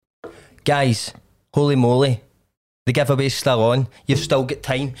Guys, holy moly, the giveaway's still on. You've still got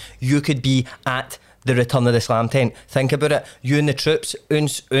time. You could be at the Return of the Slam tent. Think about it. You and the troops,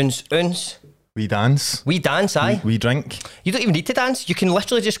 uns. We dance. We dance, aye. We drink. You don't even need to dance. You can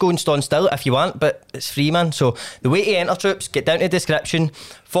literally just go and stand still if you want, but it's free, man. So the way to enter, troops, get down to the description,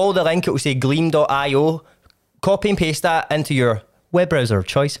 follow the link, it will say gleam.io, copy and paste that into your web browser of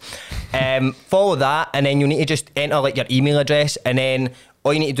choice. Follow that, and then you need to just enter like your email address, and then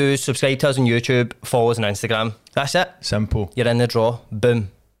all you need to do is subscribe to us on YouTube, follow us on Instagram. That's it. Simple. You're in the draw.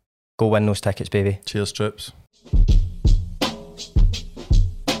 Boom. Go win those tickets, baby. Cheers, troops.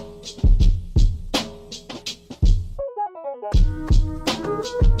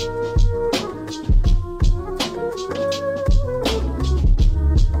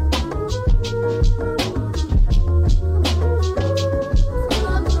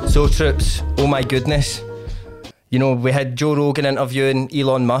 So, troops, oh my goodness. You know, we had Joe Rogan interviewing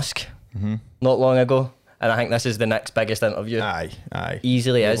Elon Musk not long ago, and I think this is the next biggest interview. Aye.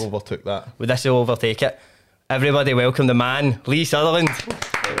 Easily is. Overtook that. Well, this will overtake it. Everybody welcome the man, Lee Sutherland.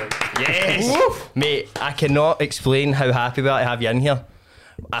 Yes! Woof. Mate, I cannot explain how happy we are to have you in here.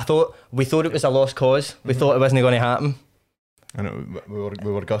 We thought it was a lost cause. We thought it wasn't going to happen. And we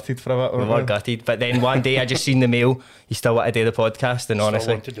were gutted for a bit. We were gutted, but then one day I just seen the mail. You still want to do the podcast, and honestly,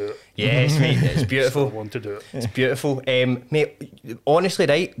 still want to do it. Yes, mate, it's beautiful. Still want to do it. It's beautiful, mate. Honestly,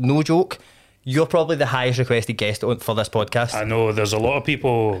 right, no joke. You're probably the highest requested guest for this podcast. I know there's a lot of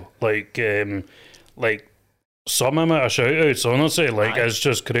people like some amount of shout outs. Honestly, like Aye. it's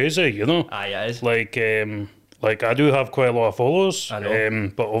just crazy, you know. Aye, it is. Like I do have quite a lot of followers. I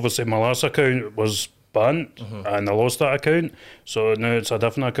know. But obviously my last account was banned and I lost that account, so now it's a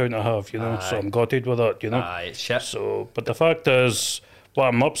different account I have, you know. Aye. So I'm gutted with that, you know. Aye, it's shit. So, but the fact is, what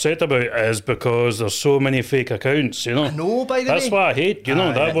I'm upset about is because there's so many fake accounts, you know. I know, by the way. That's what I hate, you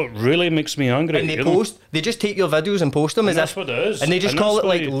know. Aye. That what really makes me angry. And they you post, they just take your videos and post them as that's if, what it is. and they just And call it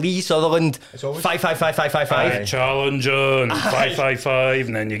that's like why- Lee Sutherland always- 5555555. Challenger and 555,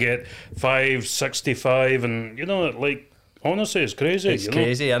 and then you get 565, and you know, like honestly, it's crazy. It's you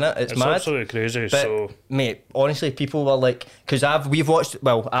crazy, know? innit? It's It's mad. absolutely crazy. But So mate, honestly, people were like, because I've watched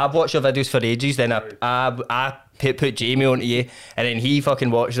your videos for ages. Then I put Jamie onto you, and then he fucking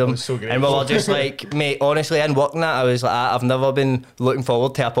watched them. so great. And we were just like, mate, honestly, in working that, I was like, I've never been looking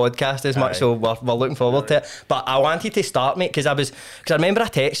forward to a podcast as much. Aye. So we're looking forward to it. But I wanted to start, mate, because I remember I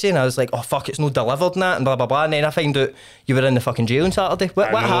texted you and I was like, oh fuck, it's no delivered and that, and blah blah blah. And then I found out you were in the fucking jail on Saturday.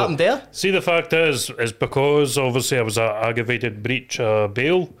 What I know. happened there? See, the fact is because obviously I was an aggravated breach of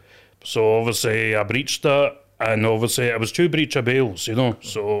bail, so obviously I breached that. And obviously it was 2 breach of bails, you know.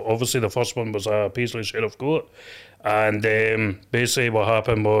 So obviously the first one was a Paisley Sheriff Court. And basically what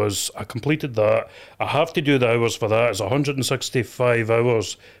happened was I completed that. I have to do the hours for that. It's 165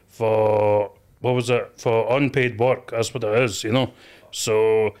 hours for, for unpaid work. That's what it is, you know.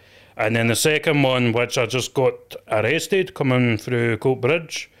 So, and then the second one, which I just got arrested coming through Coat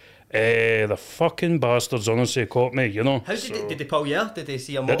Bridge. The fucking bastards honestly caught me, you know. How did they pull you out? Did they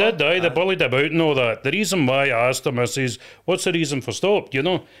see a They motor? did, they bullied about and all that. The reason why I asked them, I says, what's the reason for stop, you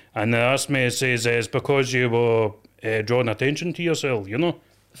know? And they asked me, it says, it's because you were drawing attention to yourself, you know?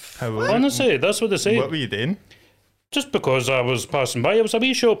 Honestly, that's what they say. What were you doing? Just because I was passing by, I was a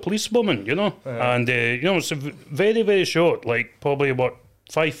wee short policewoman, you know? And, you know, it's very, very short, like probably,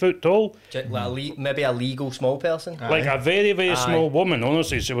 5 foot tall? Like maybe a legal small person? Like a very, very small woman,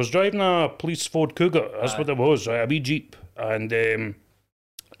 honestly. She was driving a police Ford Cougar. That's what it was, right? A wee Jeep. And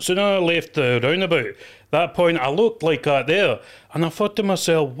soon I left the roundabout, that point I looked like that there, and I thought to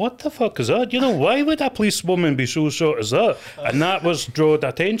myself, what the fuck is that? You know, why would a policewoman be so short as that? And that was drawed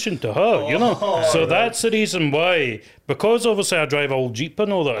attention to her, you know. So that's the reason why, because obviously I drive a old Jeep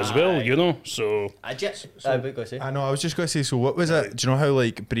and all that as well, you know. So I just, I was going to say. I know, I was just going to say, so what was it? Do you know how,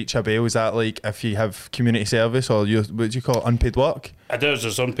 like, breach of bail, is that like if you have community service or what do you call it, unpaid work? it is,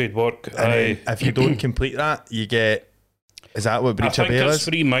 it's unpaid work. And then if you don't complete that, you get, is that what breach I of think bail it's is?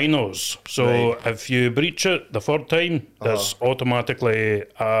 3 minors. So if you breach it the third time, that's automatically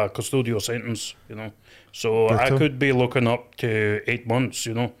a custodial sentence, you know. So I Brutal. could be looking up to 8 months,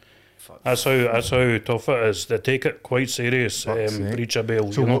 you know. That's how tough it is. They take it quite serious, Fuck's sake. breach of bail,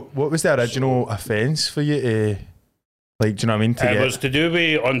 So you know. what was the original offence for you to, like, do you know what I mean? To It get, was to do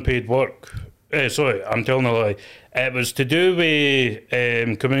with unpaid work. Sorry, I'm telling a lie. It was to do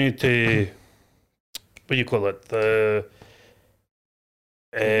with community, what do you call it? The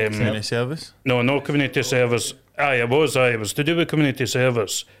community service? No, no community service. It was to do with community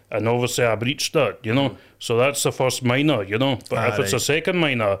service, and obviously I breached that, you know. So that's the first minor, you know. But if it's a second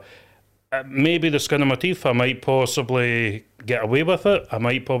minor, maybe the skin of my teeth, I might possibly get away with it. I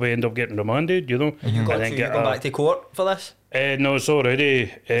might probably end up getting remanded, you know. You got to go back to court for this? No, it's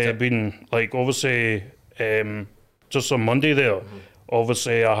already been, like, obviously, just on Monday there,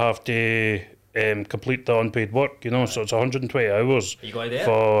 obviously I have to complete the unpaid work, you know, so it's 120 hours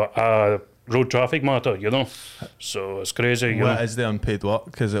for road traffic matter, you know. So it's crazy, you know. What is the unpaid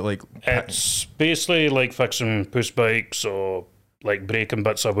work? Is it like... It's basically like fixing push bikes or like breaking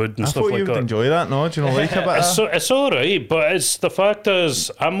bits of wood and stuff like that. I thought you would enjoy that, no? Do you not like a bit it's alright, but it's the fact is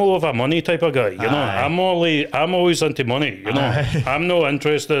I'm more of a money type of guy, you know. I'm always into money, you know. I'm not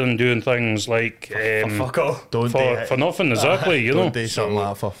interested in doing things like fuck off. For nothing, exactly, you know. Don't do something like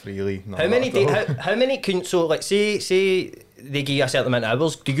that for freely. How many can, so like say they give you a certain amount of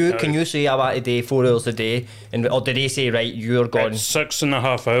hours, can you say I want to do 4 hours a day, or did they say right you're gone? It's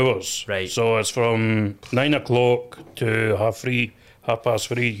 6.5 hours, right? So it's from 9 o'clock to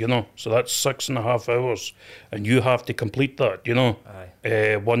 3:30, you know. So that's 6.5 hours, and you have to complete that, you know.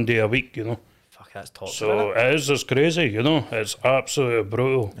 1 day a week, you know. Fuck, that's top. So it's crazy, you know. It's absolutely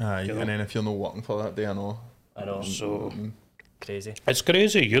brutal. And then if you're not working for that day, I know. So. Crazy. It's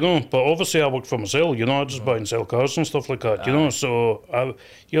crazy, you know, but obviously I work for myself, you know, I just buy and sell cars and stuff like that, you know, so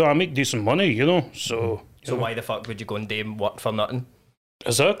I make decent money, you know, so... So why the fuck would you go and do work for nothing?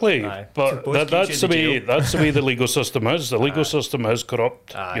 Exactly, but that's the way the legal system is. The legal system is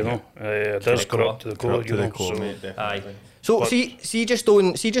corrupt, you know, it is corrupt to the core, you know, so see just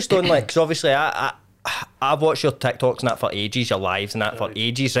on like, because obviously I've watched your TikToks and that for ages, your lives and that for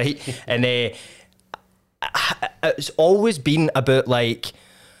ages, right, and it's always been about like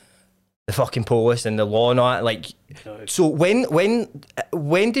the fucking police and the law and all that. Like, so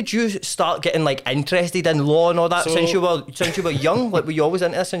when did you start getting like interested in law and all that? Since you were young, like were you always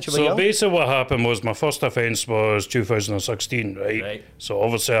into this since you were young? So basically, what happened was my first offence was 2016, right? So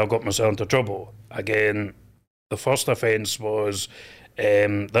obviously, I got myself into trouble again. The first offence was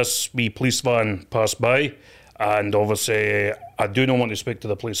this wee police van passed by. And obviously, I do not want to speak to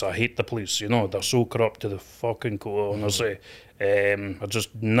the police. I hate the police, you know. They're so corrupt to the fucking core, honestly. I just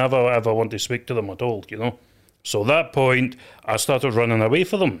never, ever want to speak to them at all, you know. So at that point, I started running away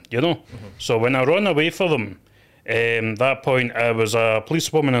from them, you know. So when I run away from them, that point, I was a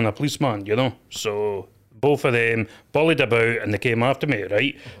policewoman and a policeman, you know. So both of them bullied about and they came after me,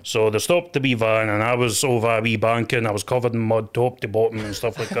 right? So they stopped the wee van and I was over a wee bank and I was covered in mud top to bottom and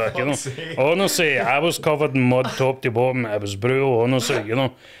stuff like that, you know. Honestly, I was covered in mud top to bottom. It was brutal, honestly, you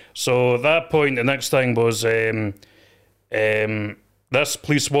know. So at that point, the next thing was this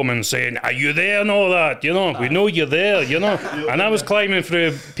policewoman saying, "Are you there?" and all that, you know. We know you're there, you know. And I was climbing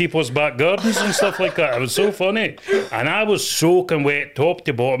through people's back gardens and stuff like that. It was so funny. And I was soaking wet, top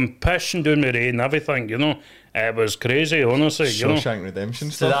to bottom, pissing down the rain, everything, you know. It was crazy, honestly, you know. Shawshank Redemption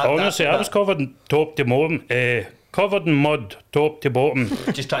stuff. Honestly, I was covered in top to bottom, covered in mud, top to bottom.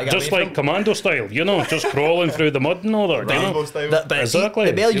 Just trying to get just like commando style, you know, just crawling through the mud and all that, you know. But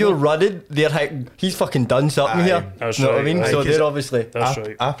exactly. The more you're running, they're like, he's fucking done something here. That's you know right. what I mean? So they're obviously... That's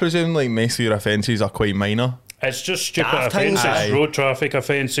right. I presume like most of your offences are quite minor. It's just stupid offences, road traffic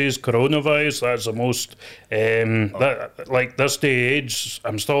offences, coronavirus. That's the most. Like this day and age,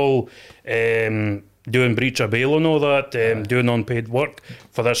 I'm still doing breach of bail and all that, doing unpaid work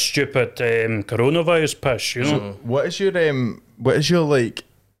for this stupid coronavirus pish. You know. So what is your like?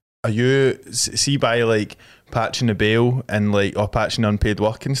 Are you see by like patching the bail and like or patching unpaid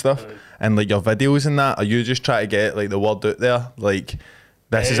work and stuff, and like your videos and that? Are you just trying to get like the word out there, like?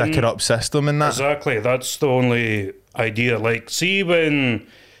 This is a corrupt system and that. Exactly, that's the only idea. Like, see when,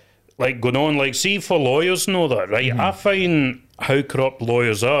 like, going on, like, see for lawyers and all that, right? I find how corrupt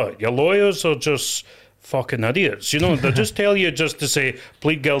lawyers are. Your lawyers are just fucking idiots, you know. They just tell you just to say,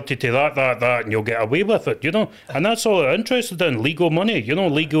 plead guilty to that, and you'll get away with it, you know. And that's all they're interested in, legal money, you know,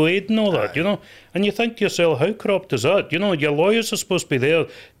 legal aid and all that, you know. And you think to yourself, how corrupt is that? You know, your lawyers are supposed to be there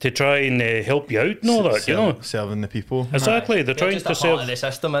to try and help you out and all that, you know. Serving the people. Exactly, they're trying to serve the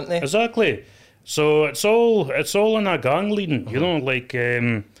system, aren't they? Exactly. So it's all in a gang leading, you know, like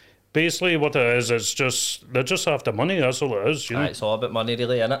basically what it is, it's just they're just after money, that's all it is, you know. It's all about money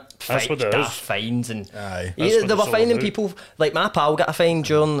really, innit? That's what it is. Fines and they were finding people, like my pal got a fine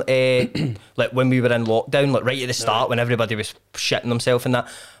during like when we were in lockdown, like right at the start when everybody was shitting themselves and that.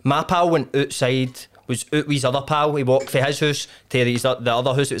 My pal went outside, was out with his other pal. He walked from his house to the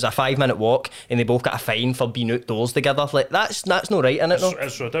other house. It was a 5-minute walk and they both got a fine for being outdoors together. Like that's not right, innit? No?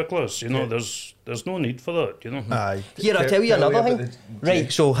 It's ridiculous, you know. There's no need for that, you know. Here, I'll tell you another thing.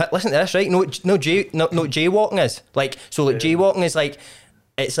 Right, so listen to this, right? No jaywalking is like, so like jaywalking is like,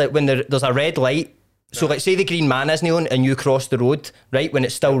 it's like when there's a red light So like say the green man isn't on and you cross the road, right, when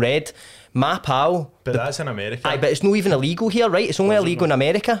it's still red, my pal... But that's in America. Aye, but it's not even illegal here, right? It's only illegal in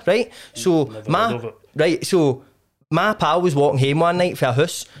America, right? So my pal was walking home one night for a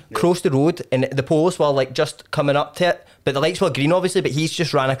house, crossed the road, and the police were like just coming up to it, but the lights were green obviously, but he's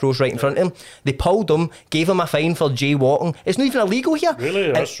just ran across right in front of him. They pulled him, gave him a fine for jaywalking. It's not even illegal here.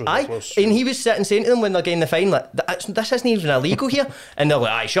 Really? That's ridiculous. And he was sitting saying to them when they're getting the fine, like, this isn't even illegal here. And they're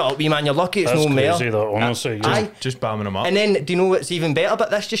like, aye, shut up, wee man, you're lucky it's That's no mayor. crazy, that, honestly. Just bamming him up. And then, do you know what's even better? But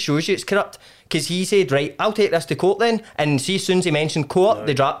this just shows you it's corrupt. Because he said, right, I'll take this to court then. And see, as soon as he mentioned court,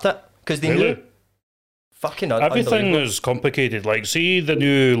 they dropped it. Because they knew. Fucking everything is complicated. Like, see the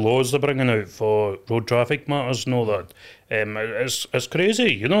new laws they're bringing out for road traffic matters and all that. It's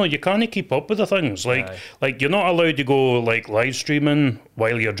crazy. You know, you can't keep up with the things. Like you're not allowed to go like live streaming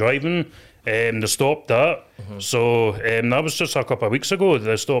while you're driving. They stopped that. So that was just a couple of weeks ago.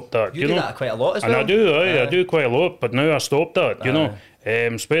 They stopped that. You do know that quite a lot as and well. I do. I do quite a lot. But now I stopped that. You know,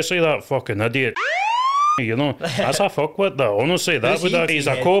 especially that fucking idiot. You know, that's a fuck with that. Honestly, he's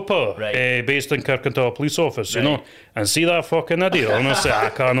a copper based in Kirkintilloch Police Office, you know, and see that fucking idiot. Honestly, I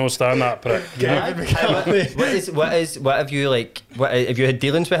can't stand that prick. You know? What have you had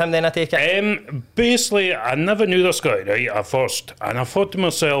dealings with him then, I take it? Basically, I never knew this guy, right, at first, and I thought to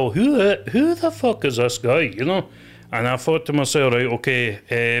myself, who the fuck is this guy, you know? And I thought to myself, right,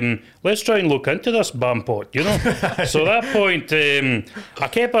 okay, let's try and look into this bampot, you know? So at that point, I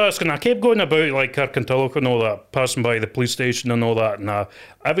kept asking, I kept going about like Kirkintilloch and all that, passing by the police station and all that. And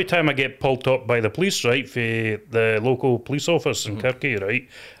every time I get pulled up by the police, right, for the local police office in Kirky, right,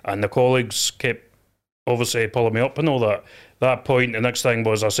 and the colleagues kept obviously pulling me up and all that. That point, the next thing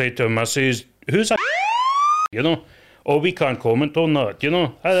was I said to him, I says, who's that, you know? Oh, we can't comment on that, you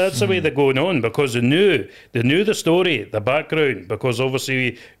know. That's the way they're going on because they knew the story, the background, because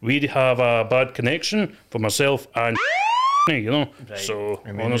obviously we have a bad connection for myself and you know. Right. So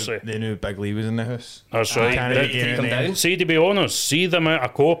honestly, they knew Big Lee was in the house. That's right. See, to be honest, see the amount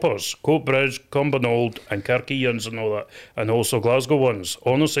of coppers, Coatbridge, Cumbernauld, and Kirkians and all that, and also Glasgow ones.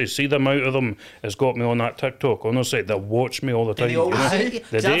 Honestly, see the amount of them has got me on that TikTok. Honestly, they watch me all the time.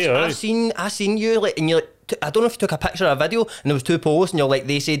 I seen you like, and you're like. I don't know if you took a picture or a video and there was two posts and you're like,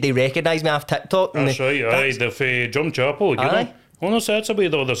 they said they recognise me off TikTok. That's right, they've Drum Chapel, you know. Honestly, that's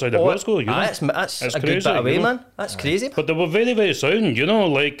about the other side of Glasgow, you know. That's a crazy, good bit away, man. That's crazy. But they were very, very sound, you know,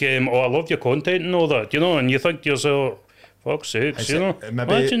 like, I love your content and all that, you know, and you think to yourself, fuck's sakes, you know.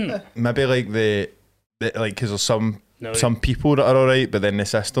 Maybe like like, because there's some people that are alright, but then the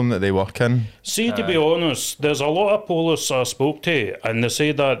system that they work in. See, to be honest, there's a lot of police I spoke to, and they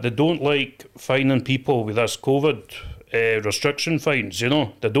say that they don't like fining people with this COVID restriction fines, you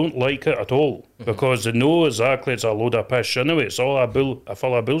know. They don't like it at all, because they know exactly it's a load of piss anyway. It's all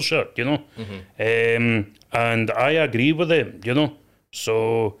full of bullshit, you know. And I agree with them, you know.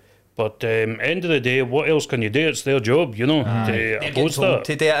 So... But end of the day, what else can you do? It's their job, you know, to oppose that.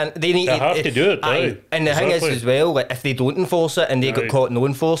 To do it, and they have to do it. And the thing is as well, like, if they don't enforce it and they get caught not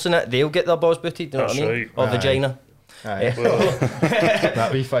enforcing it, they'll get their balls booted, you know what I mean? Or vagina.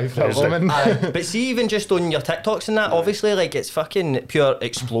 That'd be 5 for a woman. But see, even just on your TikToks and that, obviously, like, it's fucking pure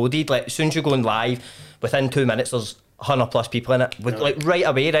exploded. Like, as soon as you're going live, within 2 minutes, there's 100+ people in it, like right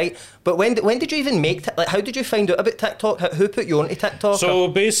away, right? But when did you even make like? How did you find out about TikTok? Who put you onto TikTok? So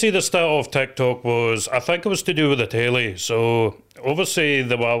basically, the start of TikTok was, I think it was to do with the telly. So obviously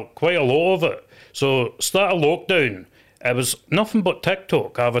there were quite a lot of it. So start of lockdown, it was nothing but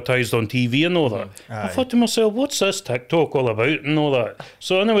TikTok advertised on TV and all that. I thought to myself, what's this TikTok all about and all that?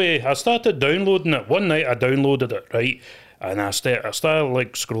 So anyway, I started downloading it. One night I downloaded it, right? And I started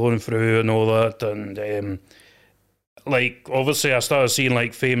like scrolling through and all that, and like, obviously I started seeing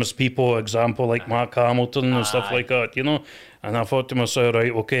like famous people, example like Mark Hamilton and stuff like that, you know. And I thought to myself,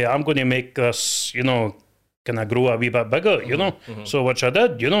 right, okay, I'm going to make this, you know, can I grow a wee bit bigger, you know? So which I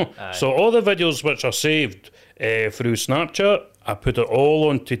did, you know. So all the videos which are saved through Snapchat, I put it all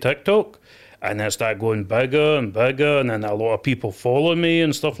onto TikTok, and it started going bigger and bigger, and then a lot of people follow me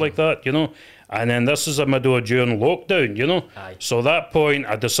and stuff like that, you know. And then this is a middle of during lockdown, you know. So at that point,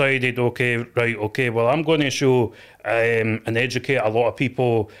 I decided, well, I'm going to show and educate a lot of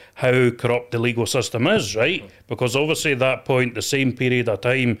people how corrupt the legal system is, right? Because obviously at that point, the same period of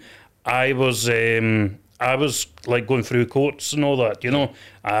time, I was like going through courts and all that, you know.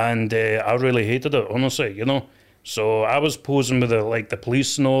 And I really hated it, honestly, you know. So I was posing with the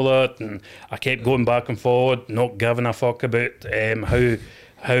police and all that, and I kept going back and forward, not giving a fuck about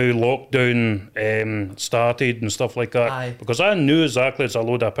how lockdown started and stuff like that. Aye. Because I knew exactly it's a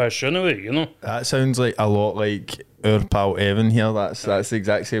load of piss anyway, you know. That sounds like a lot like our pal Evan here. That's the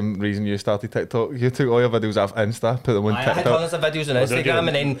exact same reason you started TikTok. You took all your videos off Insta, put them on I had TikTok. tons of videos on did you? Instagram,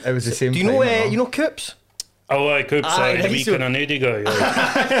 and then It was the same Do you know? time, You know Coops? Oh, I could Aye, say the right, wee so- kind of nady guy.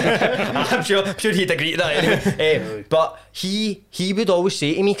 Aye. I'm sure he'd agree to that anyway. But he would always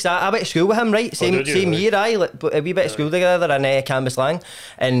say to me, because I went to school with him, right? Same did you? same Right. year, like, a wee bit of school together in Canvas Lang.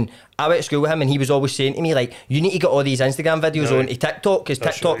 And I went to school with him, and he was always saying to me, like, you need to get all these Instagram videos Right. onto TikTok, because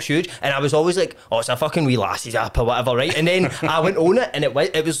That's TikTok's right. huge. And I was always like, oh, it's a fucking wee lassie's app or whatever, right? And then I went on it, and it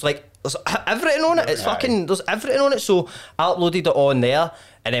was like, there's everything on it. It's fucking, there's everything on it. So I uploaded it on there.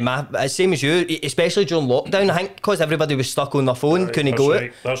 And then same as you, especially during lockdown, I think because everybody was stuck on their phone, couldn't That's go right,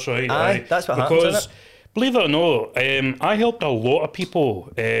 out. That's right. Aye, that's what happens, Because, innit? believe it or not, I helped a lot of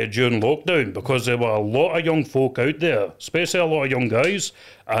people during lockdown because there were a lot of young folk out there, especially a lot of young guys,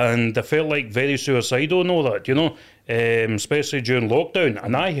 and they felt like very suicidal and all that, you know, especially during lockdown.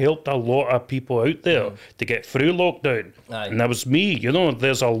 And I helped a lot of people out there to get through lockdown. Aye. And that was me, you know.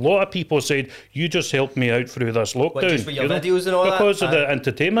 There's a lot of people said, you just helped me out through this lockdown. just with your you know, videos and all that? because of Aye. the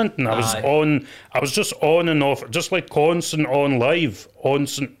entertainment, and I Aye. was just on and off, just like constant on live,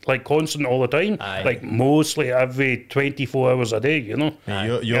 constant all the time, Aye. like mostly every 24 hours a day, you know.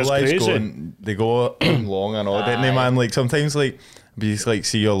 Your It's lives crazy. they go long and odd, don't they, Aye. man? Like sometimes, like we just like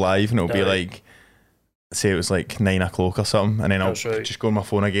see your live, and it'll be Aye. like, say it was like 9 o'clock or something, and then I'll That's right. just go on my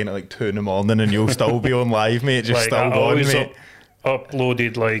phone again at like 2 in the morning, and you'll still be on live, mate. Just Like still I going, always mate.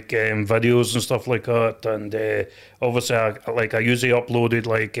 uploaded like videos and stuff like that, and obviously I usually uploaded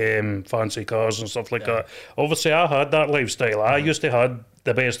like fancy cars and stuff like that. Obviously I had that lifestyle. I used to had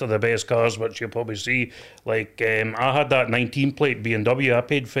the best of the best cars, which you'll probably see. Like I had that 19 plate BMW. I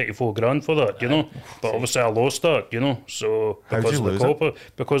paid 34 grand for that, you know. But obviously I lost that, you know. So How'd because you of the lose it?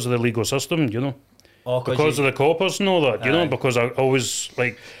 because of the legal system, you know. Oh, Because of the coppers and all that, you know, because I always,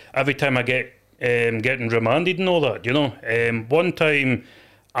 like, every time I get getting remanded and all that, you know. One time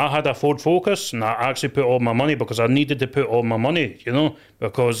I had a Ford Focus, and I actually put all my money, because I needed to put all my money, you know,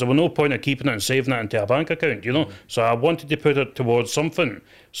 because there was no point of keeping it and saving it into a bank account, you know. So I wanted to put it towards something,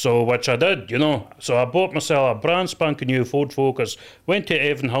 so which I did, you know. So I bought myself a brand spanking new Ford Focus, went to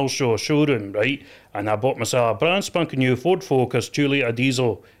Evan Halshaw showroom, right, and I bought myself a brand spanking new Ford Focus 2-litre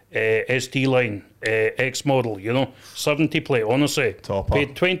diesel ST line X model, you know, 70 plate, honestly. Top up.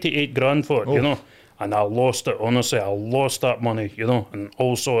 Paid 28 grand for it, you know, and I lost it, honestly. I lost that money, you know, and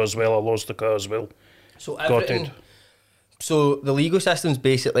also as well, I lost the car as well. So Got everything. it. So the legal system's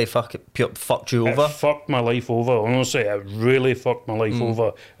basically fucked you over. It fucked my life over, honestly. It really fucked my life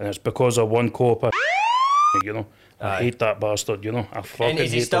over, and it's because of one cop, you know. I hate that bastard, you know. I fucking And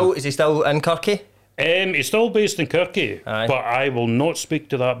is he hate still him. is he still in Kirky? He's still based in Kirky, Aye. but I will not speak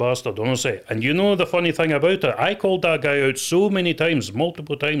to that bastard, honestly. And you know the funny thing about it, I called that guy out so many times,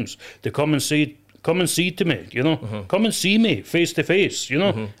 multiple times, to come and see to me, you know, come and see me face to face, you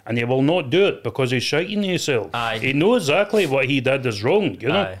know, and he will not do it because he's shiting himself. Aye. He knows exactly what he did is wrong, you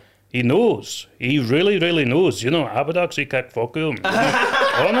know. Aye. He knows. He really, really knows. You know, I would actually kick fuck him. You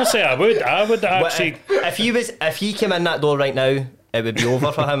know? Honestly, I would. I would actually. If he came in that door right now, it would be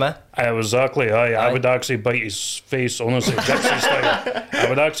over for him, eh? Exactly, I would actually bite his face, honestly, gypsy style. I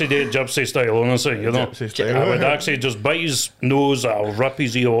would actually do it gypsy style, honestly, you know. Gypsy style. I would actually just bite his nose, I'll rip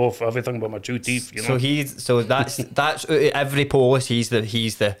his ear off, everything with my 2 teeth, you know. That's out of every police. He's the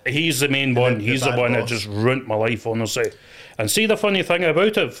He's the main one. He's the bad one that boss. just ruined my life, honestly. And see the funny thing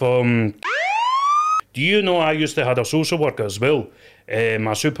about it, do you know I used to have a social worker as well?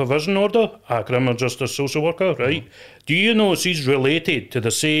 A supervision order, a criminal justice social worker, right? Do you know she's related to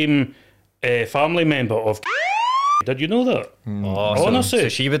the same family member of Did you know that? Oh, Honestly. so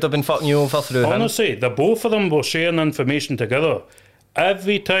she would have been fucking you over through him. Honestly, the both of them were sharing information together.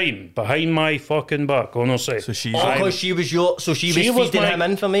 Every time, behind my fucking back, honestly. So she's Oh, because she was feeding him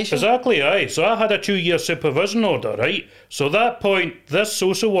information. Exactly, aye. So I had a 2-year supervision order, right? So at that point, this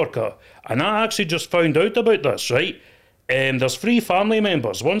social worker, and I actually just found out about this, right? There's 3 family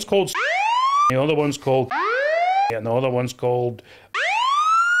members. One's called the other one's called and the other one's called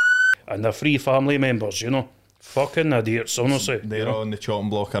and they're 3 family members, you know. Fucking idiots, honestly. they're on the chopping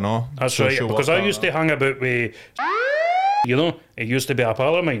block and all. That's right, because I used to hang about with, you know, it used to be a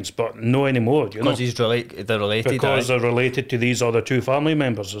pal of mine's, but no anymore, you know. Because they're related. Because aye. they're related to these other 2 family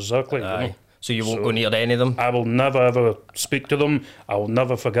members, exactly. You Aye. know. So you won't go near any of them. I will never ever speak to them. I will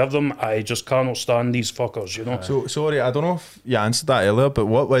never forgive them. I just cannot stand these fuckers, you know. So sorry, I don't know if you answered that earlier, but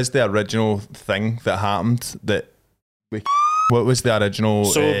what was the original thing that happened that we What was the original?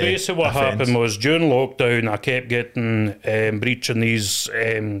 So basically, what offence? happened was during lockdown, I kept getting breaching these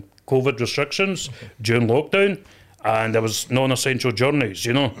COVID restrictions during lockdown, and there was non-essential journeys,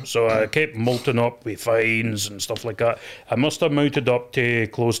 you know. So I kept multing up with fines and stuff like that. I must have mounted up to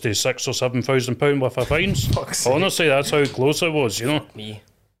close to £6,000 or £7,000 worth of fines. Honestly, that's how close it was, you know. Me.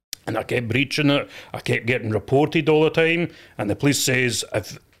 And I kept breaching it. I kept getting reported all the time, and the police says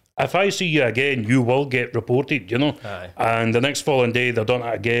if I see you again, you will get reported, you know. Aye. And the next following day, they done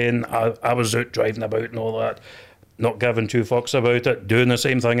it again. I was out driving about and all that, not giving two fucks about it, doing the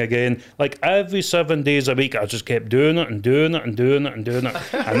same thing again. Like every 7 days a week, I just kept doing it and doing it and doing it and doing it.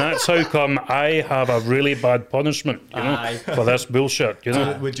 And that's how come I have a really bad punishment, you know, Aye. for this bullshit, you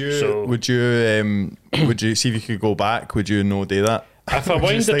know. Would you So- see if you could go back? Would you no do that? If I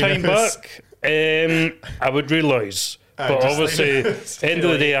wind the time back, I would realise. But obviously, end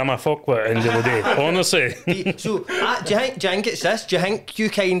of the day, I'm a fuckwit. End of the day, honestly. So, do you think it's this? Do you think you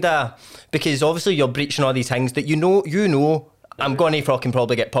kind of, because obviously you're breaching all these things that you know, I'm going to fucking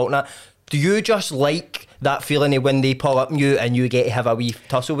probably get pulped at. Do you just like that feeling of when they pull up on you and you get to have a wee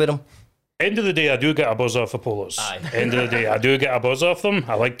tussle with them? End of the day, I do get a buzz off of polos. Aye. End of the day, I do get a buzz off them.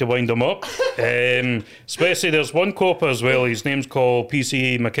 I like to wind them up. Especially, there's one cop as well. His name's called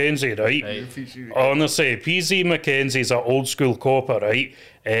PC Mackenzie, right? Honestly, PC Mackenzie's an old school copper, right?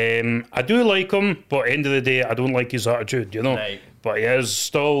 I do like him, but end of the day, I don't like his attitude, you know. Right. But he is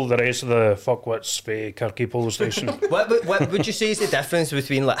still the rest of the fuckwits for Kirky Police Station. What would you say is the difference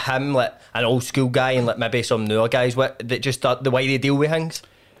between like him, like an old school guy, and like maybe some newer guys? That just the way they deal with things?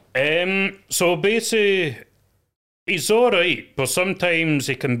 So basically, he's alright, but sometimes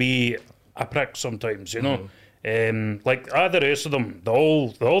he can be a prick sometimes, you know. Like the rest of them, they're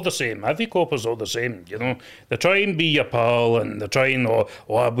all the same. Every cop is all the same, you know. They try and be your pal, and they try and,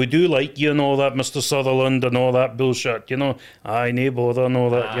 we do like you and all that, Mr. Sutherland, and all that bullshit, you know. Aye, no bother and all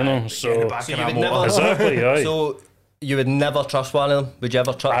that, you know. So you would never, exactly, aye. So you would never trust one of them? Would you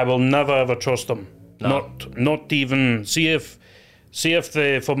ever trust? I will never ever trust them. No. Not even see if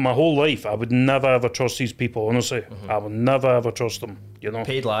for my whole life I would never ever trust these people. Honestly, I will never ever trust them. You know,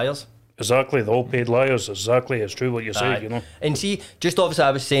 Paid liars. exactly. They're all paid liars. Exactly, it's true what you say. Aye. You know, And see, just obviously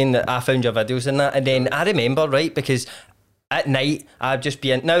I was saying that I found your videos in that, and then I remember, right, because at night I'd just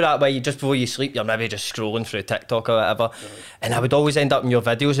be in, now that way, just before you sleep, you're maybe just scrolling through TikTok or whatever, and I would always end up in your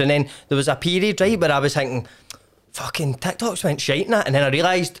videos, and then there was a period, right, where I was thinking, fucking TikTok's went shite in that, and then I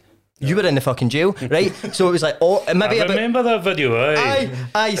realised you were in the fucking jail, right? So it was like, maybe I a bit. remember that video.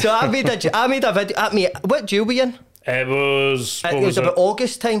 Aye. So I made a video. At me, what jail were you in? It was. It was about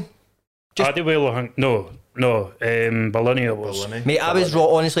August time. Addiewell, I think. No. Ballinia was. Mate, I was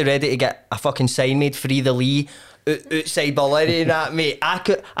honestly ready to get a fucking sign made, free the Lee outside Ballinia and that, mate. I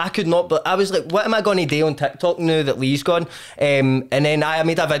could not, but I was like, what am I going to do on TikTok now that Lee's gone? And then I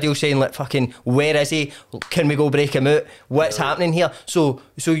made a video saying, like, fucking, where is he? Can we go break him out? What's happening here? So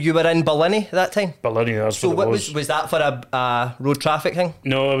you were in Ballinia that time? Ballinia, that's So what what it was. was that for a road traffic thing?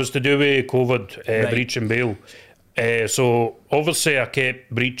 No, it was to do with COVID, Right. breach and bail. So obviously I kept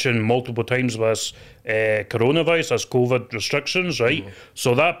breaching multiple times with coronavirus, as COVID restrictions, right?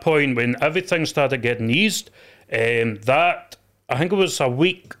 So that point when everything started getting eased, that, I think it was a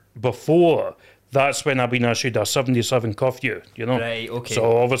week before, that's when I've been issued a 77 curfew, you know. Right, okay.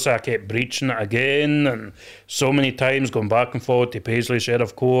 So obviously I kept breaching it again, and so many times going back and forth to Paisley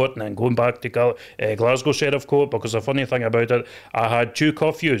Sheriff Court, and then going back to Glasgow Sheriff Court, because the funny thing about it, I had 2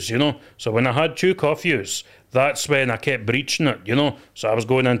 curfews, you know. So when I had 2 curfews, that's when I kept breaching it, you know. So I was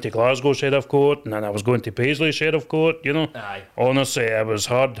going into Glasgow Sheriff Court, and then I was going to Paisley Sheriff Court, you know. Aye. Honestly, it was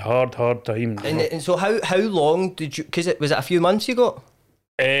hard time. And so how long did you, because was it a few months you got?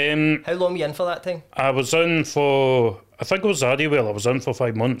 How long were you in for that time? I was in for, I think it was Addiewell, I was in for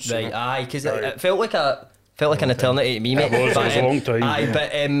 5 months. you Right, know. aye, because it felt like an eternity to me, mate. It was a long time. Aye,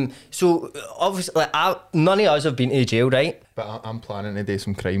 but so obviously, like, none of us have been to jail, right? But I'm planning to do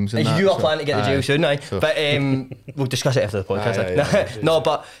some crimes in that. You are so- planning to get to jail soon, aye. So- But we'll discuss it after the podcast. Aye, No,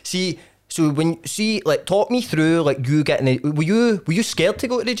 but see, so when like, talk me through, like, you getting were you scared to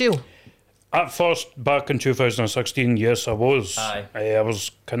go to the jail? At first, back in 2016, yes, I was. Aye. I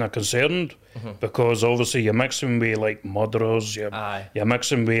was kind of concerned because obviously you're mixing with like murderers, Aye. you're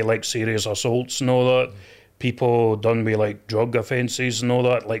mixing with like serious assaults and all that. People done with like drug offences and all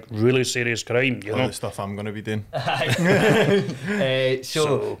that, like really serious crime, you All know. the stuff I'm going to be doing.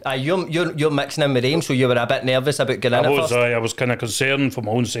 So you're mixing in with them, so you were a bit nervous about getting in at first. I was kind of concerned for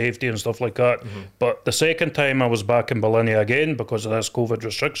my own safety and stuff like that. But the second time I was back in Ballinia again because of this COVID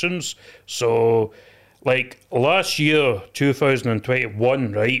restrictions. So, like last year,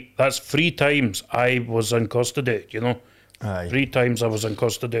 2021, right? That's 3 times I was in custody, you know. Aye. 3 times I was in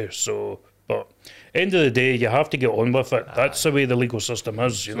custody. So, but end of the day, you have to get on with it. That's the way the legal system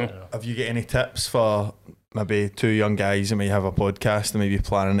is, you know. Have you got any tips for maybe 2 young guys that may have a podcast and maybe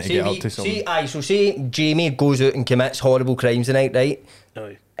planning to get up to something? Say Jamie goes out and commits horrible crimes tonight, right?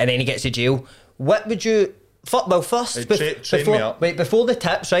 Aye. And then he gets to jail. What would you... First, train me up. before the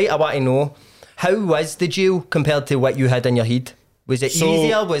tips, right, I want to know, how was the jail compared to what you had in your head? Was it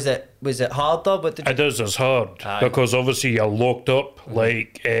easier? Was it harder? What did you... It is, it's hard. Because obviously you're locked up.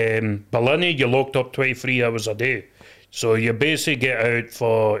 Like, Ballini, you're locked up 23 hours a day. So you basically get out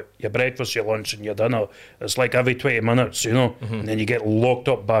for your breakfast, your lunch and your dinner. It's like every 20 minutes, you know, and then you get locked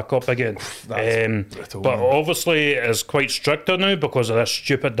up back up again. Brutal, but man. obviously it's quite stricter now because of this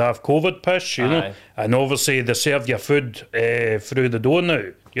stupid daft COVID pish, you know. And obviously they serve your food through the door now,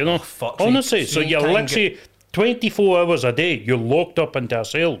 you know. Honestly, so you're literally 24 hours a day, you're locked up into a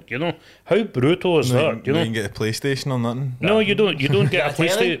cell, you know. How brutal is that, you know? You can get a PlayStation or nothing? No, you don't. You don't get a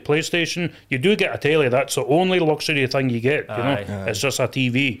telly? PlayStation. You do get a telly. That's the only luxury thing you get. You know, it's just a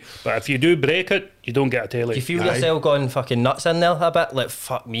TV. But if you do break it, you don't get a telly. You feel yourself going fucking nuts in there a bit? Like,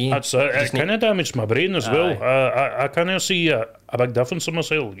 fuck me. That's it. It kind of damaged my brain as well. I kind of see a big difference in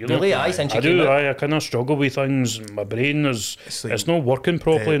myself. You know, Really? Aye, since you I came do. out? I kind of struggle with things. My brain is it's not working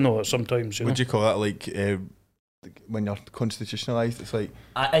properly. No, sometimes. You know? Would you call that like when you're constitutionalised? It's like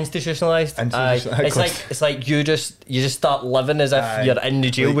Institutionalised. Institutionalised. It's like you just start living as if you're in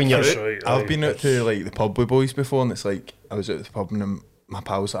the jail Like, when you're That's out. right, I've aye. been out to like the pub with boys before, and it's like I was at the pub and my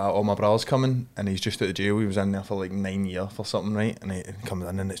pal's like, oh, my brother's coming, and he's just out of jail. He was in there for like 9 years for something, right? And he comes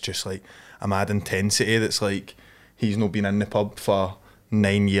in, and it's just like a mad intensity. That's like he's not been in the pub for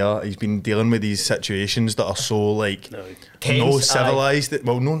 9 years. He's been dealing with these situations that are so like Tense, no civilized.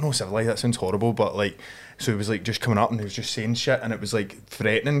 Well, no civilized. That sounds horrible, but like. So he was like just coming up and he was just saying shit, and it was like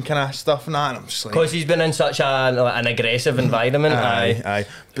threatening kind of stuff and that. And I'm just like, Because he's been in such an aggressive environment. aye.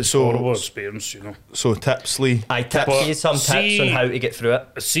 But Horrible so experience, you know. tips, Lee. I tips But you some tips on how to get through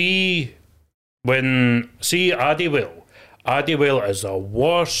it. See Addiewell is the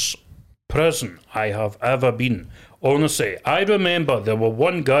worst prison I have ever been. Honestly, I remember there were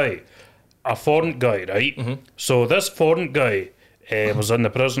one guy, a foreign guy, right? So this foreign guy was in the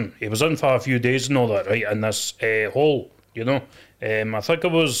prison. He was in for a few days and all that, right? In this hall, you know. I think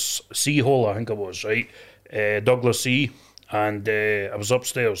it was C Hall, I think it was, right? Douglas C. And I was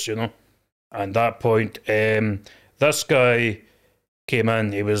upstairs, you know. And that point, this guy came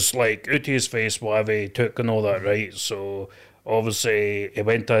in. He was like out to his face, whatever he took and all that, right? So obviously he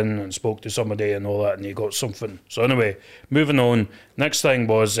went in and spoke to somebody and all that, and he got something. So anyway, moving on. Next thing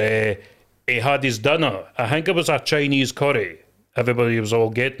was he had his dinner. I think it was a Chinese curry. Everybody was all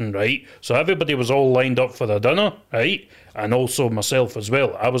getting, right? So everybody was all lined up for the dinner, right? And also myself as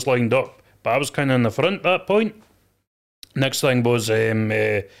well. I was lined up, but I was kind of in the front at that point. Next thing was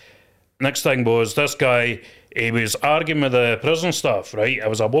this guy. He was arguing with the prison staff, right? I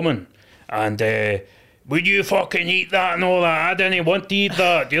was a woman, and would you fucking eat that and all that? I didn't want to eat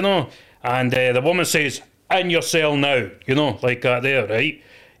that, you know. And the woman says, "In your cell now," you know, like that there, right?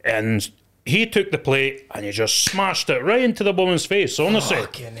 And he took the plate and he just smashed it right into the woman's face, honestly.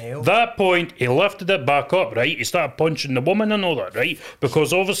 Fucking hell. That point, he lifted it back up, right? He started punching the woman and all that, right?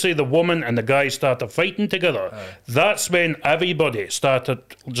 Because obviously the woman and the guy started fighting together. That's when everybody started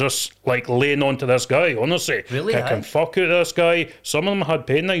just like laying onto this guy, honestly. Really, Kicking fuck out of this guy. Some of them had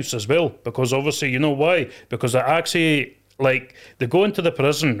penknives as well, because obviously, you know why? Because they actually... Like, they go into the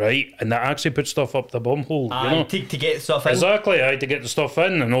prison, right, and they actually put stuff up the bumhole, you know? To get stuff in. Exactly, I had to get the stuff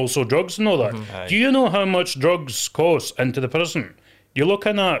in, and also drugs and all that. Do you know how much drugs cost into the prison? You're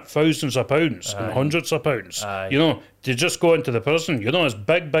looking at thousands of pounds and hundreds of pounds, you know, to just go into the prison. You know, it's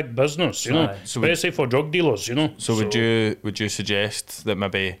big business, you know, especially for drug dealers, you know. So would you suggest that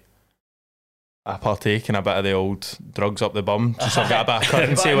maybe I partake in a bit of the old drugs up the bum, just so I get a bit of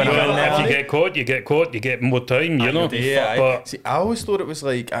currency when I'm in there? If you get caught, you get more time, you know. But see, I always thought it was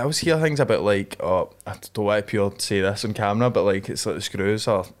like, I always hear things a bit like, oh, I don't want to say this on camera, but like it's like the screws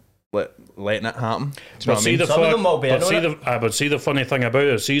are letting it happen. Do you know what I mean? Some of them will be in on it. I would see the funny thing about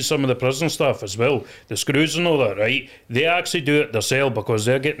it, see some of the prison staff as well, the screws and all that, right? They actually do it themselves because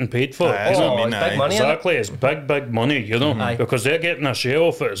they're getting paid for it. That's You know? what I mean, it's big money, innit? Exactly, it's big money, you know, because they're getting a share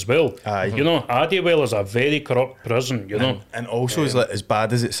of it as well. You know, Addiewell is a very corrupt prison, you know. And also, it's like, as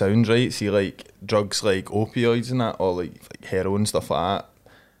bad as it sounds, right? See, like drugs like opioids and that, or like heroin, stuff like that,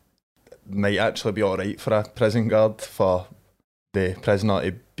 might actually be alright for a prison guard for the prisoner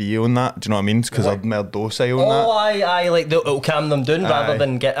to be on that. Do you know what I mean? Because I'd more docile on that. Oh, aye, like it'll calm them down rather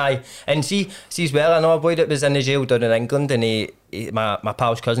than get And see as well, I know a boy that was in the jail down in England, and he my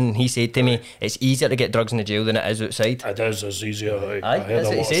pal's cousin, he said to me, it's easier to get drugs in the jail than it is outside. It is, it's easier. Aye, I heard a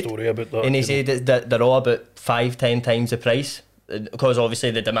lot of story about that. And he said that they're all about 5-10 times the price. Because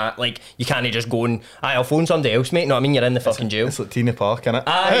obviously the demand, like, you can't just go and I'll phone somebody else, mate. You know what I mean? You're in the fucking jail. It's like Tina Park, innit?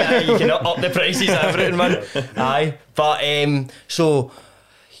 Aye, you can up the prices, everything, man. Aye, but so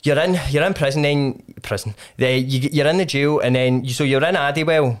you're in prison, you're in the jail, and then you're in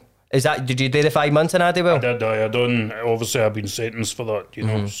Addiewell. Is that, did you do the 5 months in Addiewell? I did. I done. Obviously, I've been sentenced for that. You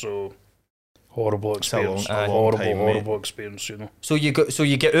know, so horrible experience. Horrible experience. You know. So you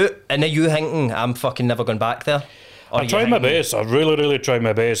get out, and then you thinking, I'm fucking never going back there. I tried my best. I really tried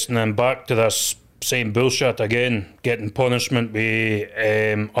my best, and then back to this same bullshit again, getting punishment with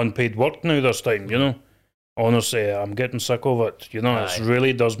unpaid work now this time, you know. Honestly, I'm getting sick of it, you know. It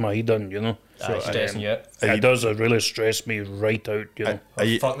really does my head in, you know. So, stressing you out. It does. It really stressed me right out, you know.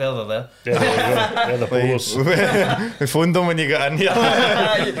 Fuck, they're there. They're the police. We phoned them when you got in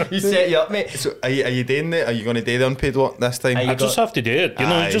here. You set you up, mate. So are you doing it? Are you going to do the unpaid work this time? I just have to do it, you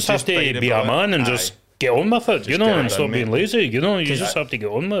know. You just have to be a man and just get on with it, you know, and stop being lazy, you know. You just have to get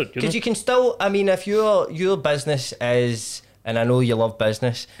on with it, because you can still, I mean, if your business is, and I know you love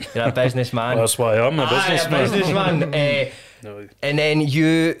business, you're a businessman. That's why I'm a businessman. No. And then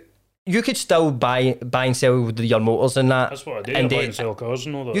you could still buy and sell your motors and that. That's what I do. I buy and sell cars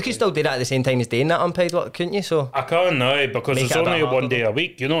and all that. You could still do that at the same time as doing that unpaid work, couldn't you? So I can now, because it's only 1 day a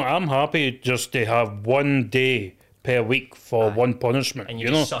week, you know. I'm happy just to have 1 day per week for one punishment, and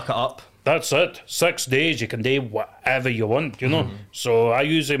you know. Suck it up. That's it. 6 days, you can do whatever you want, you know. So I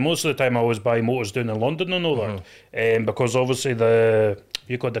usually, most of the time, I always buy motors down in London and all that, because obviously the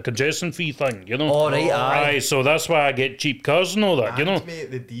congestion fee thing, you know. Oh, right, aye. So that's why I get cheap cars and all that, you know. Mate,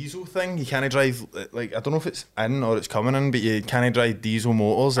 the diesel thing, you can't drive, like, I don't know if it's in or it's coming in, but you can't drive diesel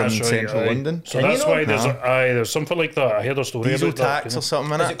motors in central London. So that's why there's something like that. I heard a story diesel about that. Diesel tax or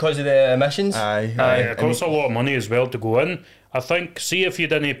something, innit? Is it because of the emissions? Aye. It costs a lot of money as well to go in. I think, see if you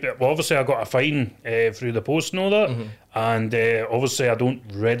didn't, well, obviously I got a fine through the post and all that, and obviously I don't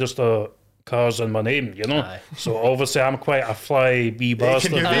register cars in my name, you know. So obviously I'm quite a fly wee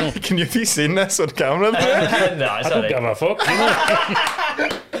bastard. Can you be saying this on camera? I don't give a fuck, you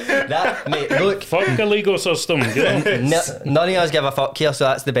know. That, mate, look, fuck the legal system, you know. None of us give a fuck here, so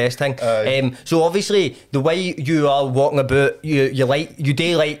that's the best thing. So obviously the way you are walking about, you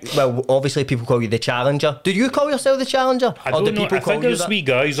do like, well, obviously people call you the Challenger. Do you call yourself the Challenger? I don't know. I think it's wee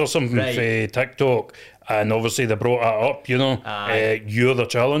guys or something for TikTok, and obviously they brought that up, you know. You're the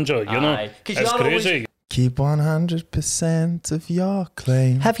Challenger, you know. It's crazy. Keep 100% of your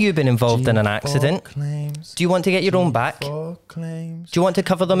claims. Have you been involved in an accident? Do you want to get your own back? Do you want to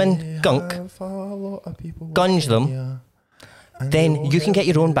cover them in gunk? Gunge them? Then you can get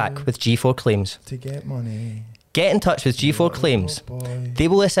your own back with G4 Claims. To get money. Get in touch with G4 Claims. They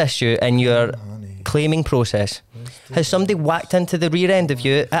will assist you in your claiming process. Has somebody whacked into the rear end of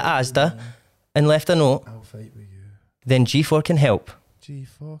you at Asda and left a note? I'll fight with you. Then G4 can help.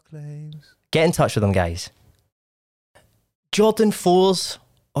 G4 Claims. Get in touch with them, guys. Jordan 4s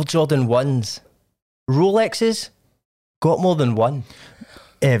or Jordan 1s? Rolexes? Got more than one.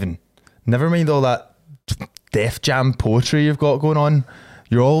 Evan, never mind all that Def Jam poetry you've got going on.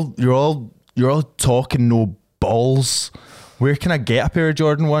 You're all talking no balls. Where can I get a pair of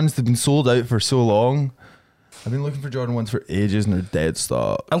Jordan 1s? They've been sold out for so long. I've been looking for Jordan 1s for ages and they're dead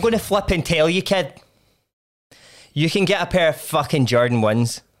stock. I'm going to flip and tell you, kid. You can get a pair of fucking Jordan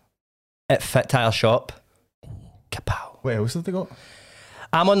 1s at Fit Tire Shop. Kapow. What else have they got?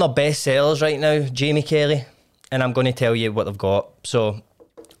 I'm on their best sellers right now, Jamie Kelly, and I'm going to tell you what they've got. So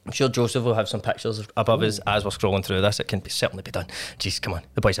I'm sure Joseph will have some pictures above us as we're scrolling through this. It can certainly be done. Jeez, come on,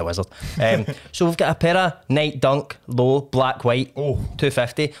 the boy's a wizard. So we've got a pair of Night Dunk low black white,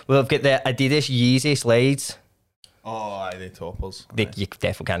 $250. We've got the Adidas Yeezy slides. Oh, aye, they toppers. You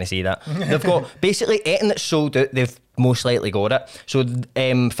definitely can't see that. They've got basically anything that's sold out, they've most likely got it. So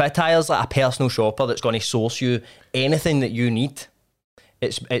Fit Tire's like a personal shopper that's going to source you anything that you need.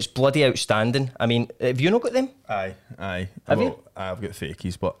 It's bloody outstanding. I mean, have you not got them? Aye. Have you? I've got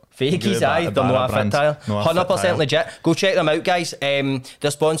fakies, but... Fakies, aye. They're not a Fit Tire. 100% legit. Go check them out, guys. They're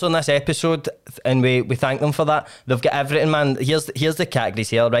sponsoring this episode, and we thank them for that. They've got everything, man. Here's the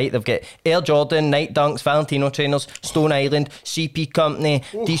categories here, right? They've got Air Jordan, Night Dunks, Valentino Trainers, Stone Island, CP Company,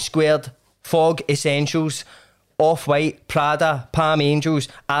 D Squared, Fog Essentials, Off-White, Prada, Palm Angels,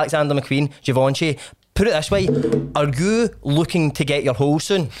 Alexander McQueen, Givenchy, put it this way, are you looking to get your hole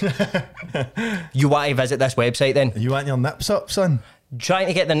soon? You want to visit this website then. You want your nips up, son? Trying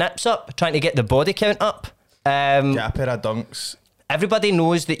to get the nips up, trying to get the body count up. Get a pair of dunks. Everybody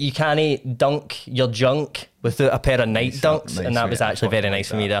knows that you can't dunk your junk without a pair of night dunks, and that was actually very nice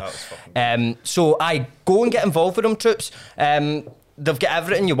for me there. So I go and get involved with them, troops. They've got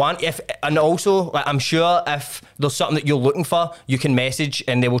everything you want. And also, like, I'm sure if there's something that you're looking for, you can message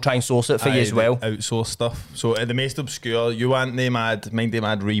and they will try and source it for you as well. Outsource stuff. So the most obscure, you want them mad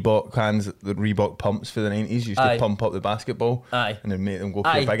Reebok cans, the Reebok pumps for the 90s, used to pump up the basketball. Aye. And then make them go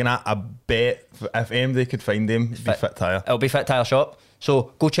quite big. And I bet if anybody could find them, it'd be Fit Tire. It'll be Fit Tire Shop.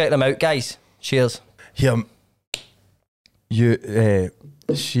 So go check them out, guys. Cheers. Here,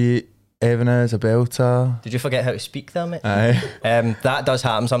 Evan is a belter. Did you forget how to speak there, mate? Aye. That does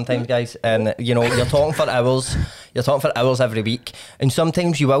happen sometimes, guys. And you know, you're talking for hours. You're talking for hours every week, and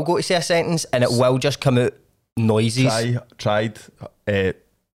sometimes you will go to say a sentence, and it will just come out noises. Tried. Belter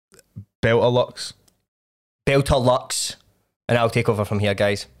Lux. Belter Lux, and I'll take over from here,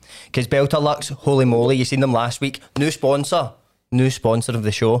 guys. Because Belter Lux, holy moly, you seen them last week. New sponsor of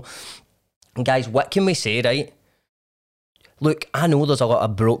the show. And guys, what can we say, right? Look, I know there's a lot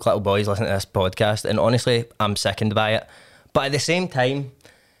of broke little boys listening to this podcast, and honestly, I'm sickened by it. But at the same time,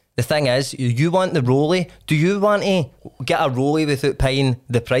 the thing is, you want the rollie. Do you want to get a rollie without paying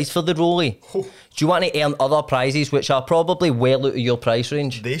the price for the rollie? Do you want to earn other prizes which are probably well out of your price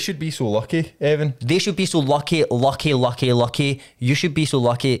range? They should be so lucky, Evan. They should be so lucky. You should be so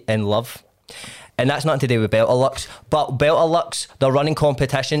lucky in love. And that's nothing to do with Belter Lux. But Belter Lux, they're running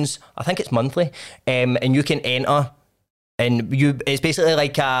competitions. I think it's monthly. And you can enter. And it's basically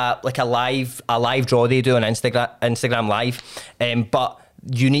like a live draw they do on Instagram Live, but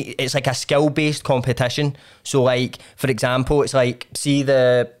it's like a skill-based competition. So like, for example, it's like, see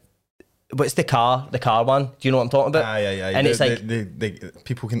what's the car one? Do you know what I'm talking about? Yeah. And it's like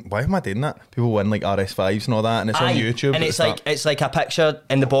people can. Why am I doing that? People win like RS5s and all that, and it's on YouTube. And it's like a picture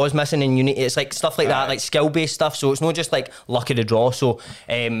and the ball's missing, and it's like stuff like that, like skill based stuff. So it's not just like luck of the draw. So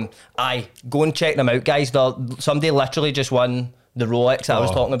go and check them out, guys. Somebody literally just won the Rolex that I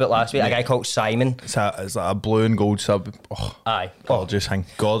was talking about last week. A guy called Simon. It's like a blue and gold sub. Gorgeous thing.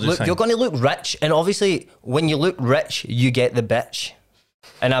 Look, you're going to look rich, and obviously when you look rich, you get the bitch.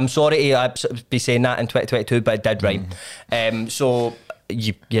 And I'm sorry to be saying that in 2022, but it did rhyme. So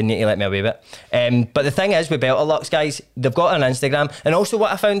you need to let me away with it. But the thing is, with Belter Lux, guys, they've got an Instagram. And also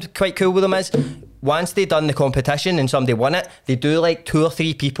what I found quite cool with them is, once they done the competition and somebody won it, they do like 2 or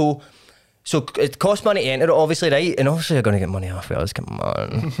 3 people. So it costs money to enter it, obviously, right? And obviously you're going to get money off yours, come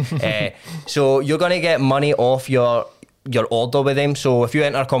on. So you're going to get money off your order with them. So if you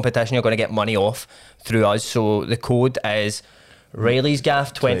enter a competition, you're going to get money off through us. So the code is Riley's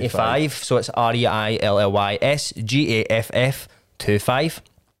Gaff 25, so it's REILLYSGAFF 25.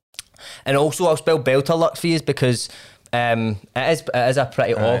 And also I'll spell Belter Lux for you because it is a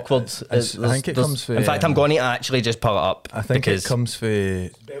pretty awkward. I think it comes for. In fact, I'm going to actually just pull it up. I think it comes for.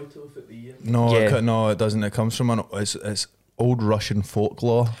 No, it doesn't. It comes from it's old Russian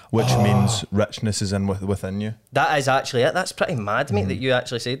folklore, which means richness is within you. That is actually it. That's pretty mad, mate, that you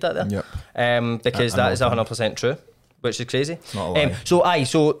actually said that there. Yep. Because that is 100% true. Which is crazy. Not a lie.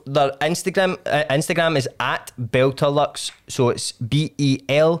 So their Instagram is at Belterlux. So it's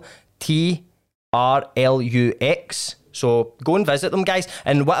BELTRLUX. So go and visit them, guys.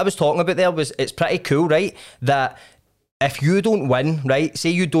 And what I was talking about there was, it's pretty cool, right? That if you don't win, right?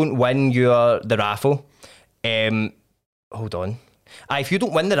 Say you don't win the raffle. Hold on. If you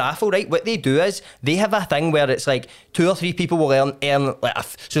don't win the raffle, right, what they do is they have a thing where it's like 2 or 3 people will earn like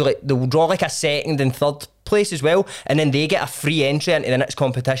they'll draw like a second and third place as well, and then they get a free entry into the next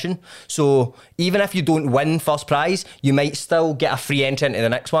competition. So even if you don't win first prize, you might still get a free entry into the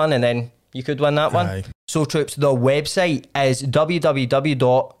next one, and then you could win that one. So troops, the website is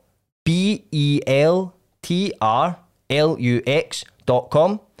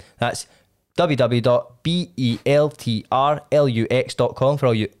www.beltrlux.com. That's www.beltrlux.com for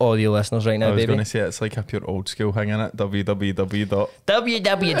all you audio listeners right now, baby. I was going to say it's like a pure old school thing, innit?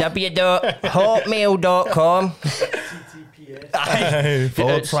 www.hotmail.com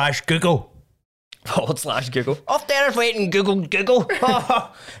 /Google. /Google. Off there waiting, Google.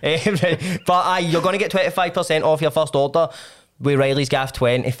 But you're going to get 25% off your first order with Riley's Gaff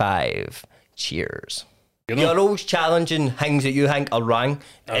 25. Cheers. You're always challenging things that you think are wrong.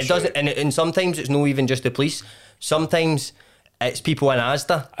 It doesn't, and sometimes it's not even just the police. Sometimes it's people in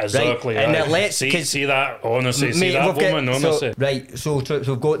Asda. Exactly. Right? And it lets see that honestly. See that woman honestly. So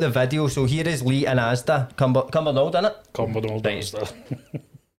we've got the video. So here is Lee in Asda, Cumbernauld, innit? Cumbernauld, right. Asda.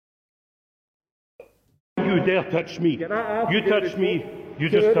 you dare touch me. You touched me. You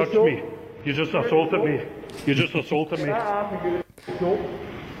just touched me. You just assaulted me. You just assaulted me.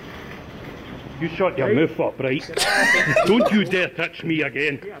 You shut your mouth up, right? Don't you dare touch me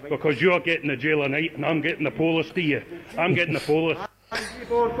again, because you're getting the jail tonight and I'm getting the police to you. I'm getting the police.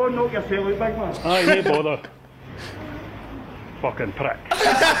 Go and knock yourself out, big man. Aye, no bother. Fucking prick.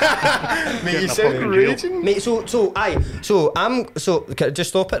 Mate, you sound raging. Mate, so can I just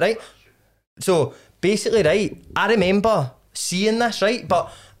stop it, right? So basically, right, I remember seeing this, right,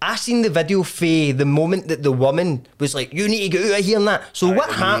 but I seen the video for the moment that the woman was like, "You need to get out of here," and that. So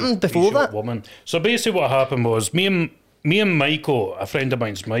what happened before that? Woman. So basically, what happened was me and Michael, a friend of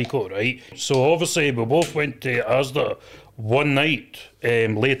mine's Michael, right? So obviously, we both went to Asda one night,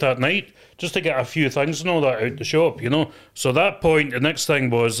 late at night, just to get a few things and all that out the shop, you know. So at that point, the next thing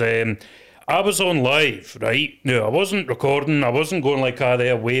was I was on live, right? No, I wasn't recording. I wasn't going like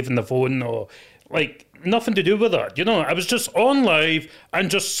there waving the phone or like nothing to do with that, you know. I was just on live and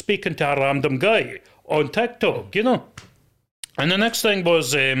just speaking to a random guy on TikTok, you know. And the next thing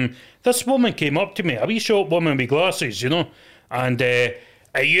was this woman came up to me, a wee short woman with glasses, you know, and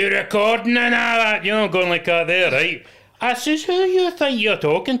are you recording and all that, you know, going like that there, right? I says, who you think you're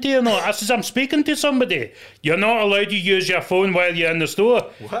talking to or not? I says, I'm speaking to somebody. You're not allowed to use your phone while you're in the store.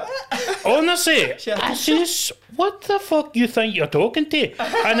 What? Honestly, I says, what the fuck you think you're talking to?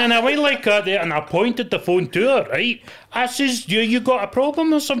 And then I went like that there and I pointed the phone to her, right? I says, you got a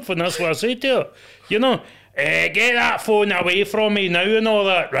problem or something? That's what I said to her. You know, get that phone away from me now and all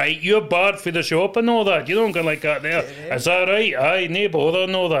that, right? You're barred for the shop and all that. You don't go like that there. Is that right? Aye, no bother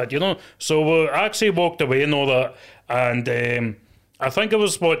and all that, you know. So we actually walked away and all that. And I think it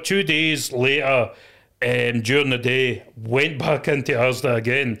was, 2 days later during the day, went back into Asda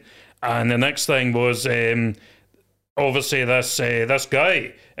again. And the next thing was, obviously, this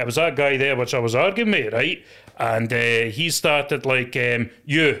guy, it was that guy there which I was arguing with, right? And he started like,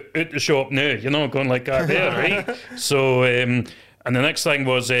 you, out the shop now, you know, going like that there, right? So, and the next thing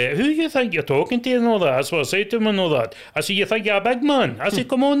was, who you think you're talking to and all that? That's what I said to him and all that. I said, you think you're a big man? I said,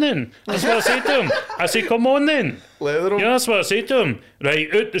 come on then. That's what I said to him. I said, come on then. Leather him. Yeah, that's what I said to him.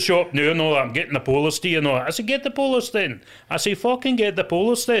 Right, out the shop now and all that. I'm getting the police to you and all that. I said, get the police then. I said, fucking get the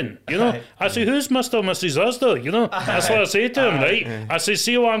police then. You know? I said, who's Mr. and Mrs. Asda? You know? That's what I said to him, right? I said,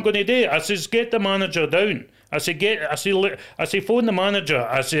 see what I'm going to do. I says, get the manager down. I said, phone the manager.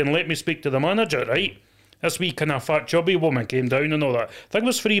 I said, and let me speak to the manager, right? This wee kind of fat chubby woman came down and all that. I think it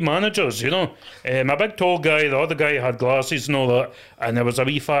was 3 managers, you know. A big tall guy, the other guy had glasses and all that, and there was a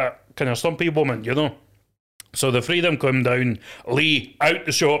wee fat kind of stumpy woman, you know. So the 3 of them come down, Lee, out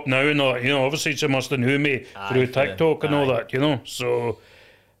the shop now and all that. You know, obviously she must have knew me through TikTok and all that, you know. So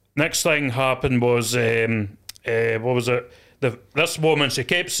next thing happened was, what was it? This woman, she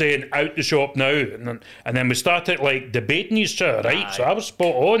kept saying out the shop now, and then we started like debating each other, right? So I was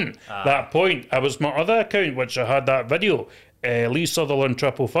spot on that point. I was my other account, which I had that video, Lee Sutherland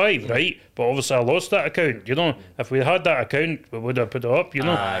 555, right? But obviously I lost that account, you know. If we had that account, we would have put it up, you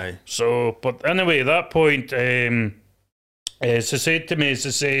know. So, but anyway, at that point, she said to me,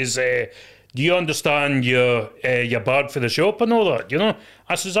 she says, do you understand you're bad for the shop and all that, you know?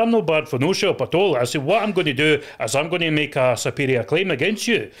 I says, I'm not bad for no shop at all. I said, what I'm going to do is I'm going to make a superior claim against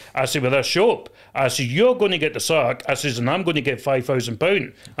you. I said, with this shop. I said, you're going to get the sack. I says, and I'm going to get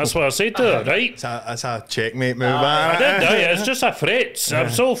 £5,000. That's what I said to her, right? That's a checkmate move. I did, it's just a threats. I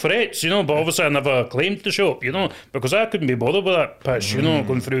was all threats, you know, but obviously I never claimed the shop, you know, because I couldn't be bothered with that pish, you know,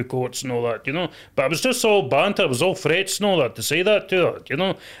 going through courts and all that, you know. But it was just all banter, it was all threats and all that to say that to her, you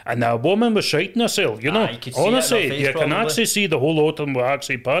know. And that woman was shiting herself, you know. Honestly, you can actually see the whole lot of them were actually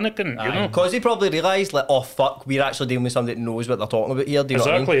panicking, you know. Because they probably realised, like, oh fuck, we're actually dealing with somebody that knows what they're talking about here. Do you know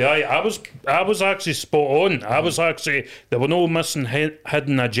what I mean? Exactly, I was actually spot on. I was actually, there were no missing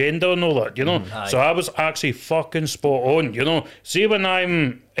hidden agenda and all that, you know. So I was actually fucking spot on, you know. See, when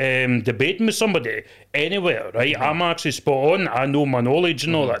I'm debating with somebody anywhere, right, I'm actually spot on. I know my knowledge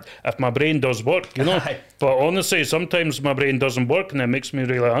and all that, if my brain does work, you know. But honestly, sometimes my brain doesn't work and it makes me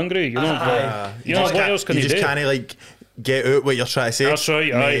really angry, you know. But, you know, what else can you do? You just can't, like, get out what you're trying to say. That's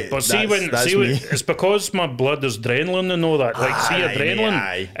right, mate, But see when it's because my blood is adrenaline and all that. Like, see,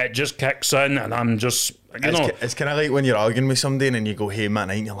 adrenaline, it just kicks in and I'm just, you know. It's kind of like when you're arguing with somebody and you go, hey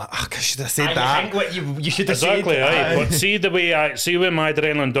man, and you're like, oh, I should have said that. I think what you should have exactly, said. But see the way see when my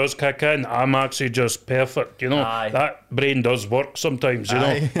adrenaline does kick in, I'm actually just perfect, you know. That brain does work sometimes, you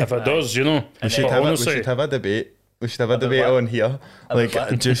know. If it does, you know. We should have a debate. We should have a debate on here. Like,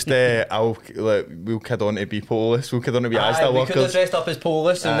 just, we'll kid on to be police. We'll kid on to be Asda we could have workers. dressed up as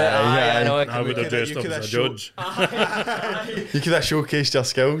police and I know. I would have dressed up as a judge. You could have showcased your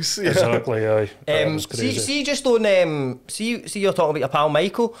skills. Exactly, aye. That was crazy. See, just on see, you're talking about your pal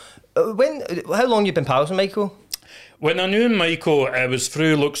Michael. How long you been pals with Michael? When I knew Michael, it was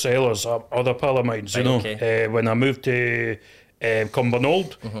through Luke Sellers, other pal of mine, you know. Okay. When I moved to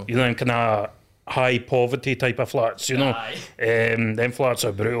Cumbernauld, you know, kind of high poverty type of flats, you know. Them flats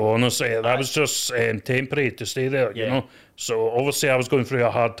are brutal, honestly. That was just temporary to stay there, you know. So obviously I was going through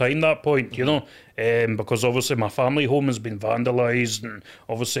a hard time that point, you know, because obviously my family home has been vandalised and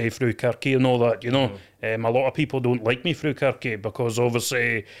obviously through Kirky and all that, you know. A lot of people don't like me through Kirky because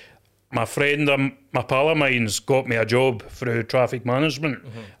obviously my friend, my pal of mine's got me a job through traffic management,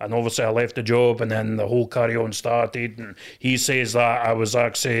 and obviously I left the job, and then the whole carry on started. And he says that I was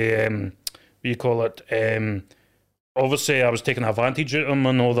actually, obviously I was taking advantage of him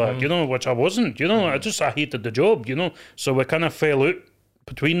and all that, you know, which I wasn't, you know. I hated the job, you know. So we kind of fell out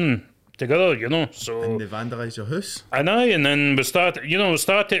between together, you know. So And they vandalised your house. and then we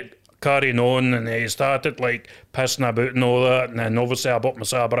started carrying on, and he started like pissing about and all that, and then obviously I bought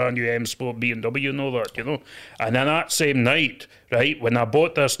myself a brand new M Sport BMW and all that, you know. And then that same night, right, when I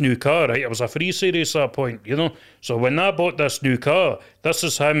bought this new car, right, it was a 3 Series at that point, you know. So when I bought this new car, this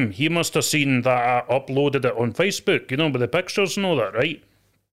is him. He must have seen that I uploaded it on Facebook, you know, with the pictures and all that, right?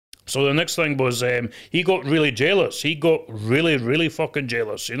 So the next thing was he got really jealous. He got really, really fucking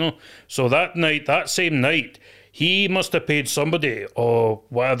jealous, you know. So that same night, he must have paid somebody or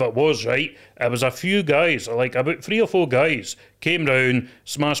whatever it was, right? It was a few guys, like about 3 or 4 guys, came round,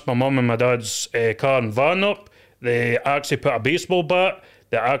 smashed my mum and my dad's car and van up. They actually put a baseball bat.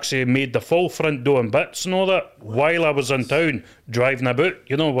 They actually made the full front door in bits and all that while I was in town driving about,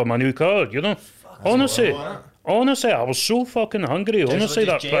 you know, with my new car, you know. Honestly, I was so fucking hungry. Honestly,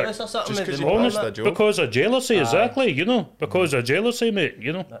 that jealous or something? Just 'cause you honest, lost a job. because of jealousy, exactly, you know, because of jealousy, mate,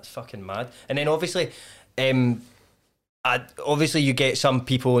 you know. That's fucking mad. And then obviously, obviously you get some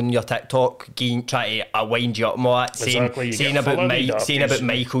people on your TikTok try to wind you up and all that, Exactly, saying about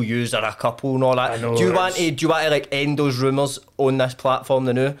Michael Hughes are a couple and all that. I know, do you want to like end those rumours on this platform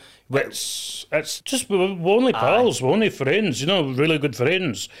now? It's just we're only pals, we're only friends, you know, really good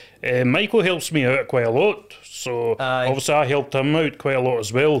friends. Michael helps me out quite a lot, so obviously I helped him out quite a lot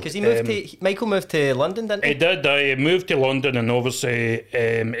as well. Because Michael moved to London, didn't he? He did. I moved to London, and obviously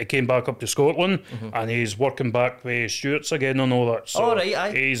he came back up to Scotland, and he's working back with Stewart's again and all that. So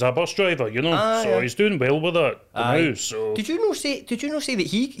he's a bus driver, you know, so he's doing well with that now. So Did you not say that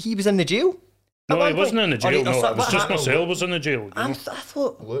he was in the jail? no, he wasn't in the jail. No, it was just happened? myself was in the jail. You know? I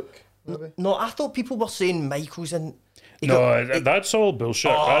thought. Look, maybe. No, I thought people were saying Michael's in. That's all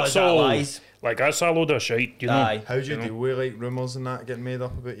bullshit. That's is that all lies? Like that's a load of shite, you know. Aye. How do you deal with like rumours and that getting made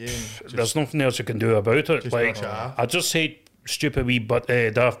up about you? And There's nothing else you can do about it. Just Like brush it off. I just hate stupid wee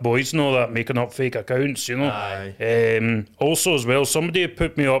daft boys and all that making up fake accounts, you know. Aye. Also as well, somebody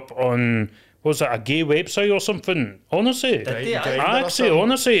put me up on was it a gay website or something? Honestly, they?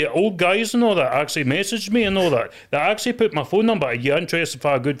 honestly, old guys and all that actually messaged me and all that. They actually put my phone number. Are you interested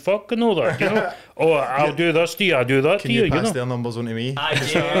for a good fuck and all that? You know, oh, I'll do this to you. I'll do that Can to you. you pass know, their numbers on to me?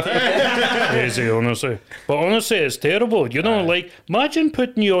 crazy, honestly. But honestly, it's terrible. You know, like imagine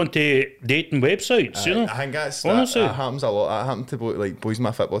putting you onto dating websites. You know, I think honestly, that happens a lot. That happened to like boys in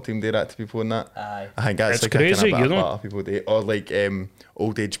my football team do that to people and that. I think that's It's like crazy, a kind you of know. part of people do, or like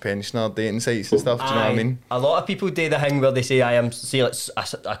old age pensioner dating sites and stuff. Do you know what I mean? A lot of people do the thing where they say, it's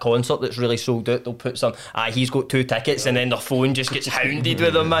a concert that's really sold out. They'll put some, he's got 2 tickets, and then their phone just gets hounded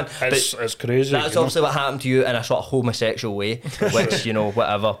with them, man. it's crazy. That's obviously what happened to you in a sort of homosexual way, which, you know,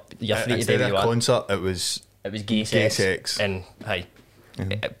 whatever. You're free to do Instead what of you a want. concert, it was Gay sex. And,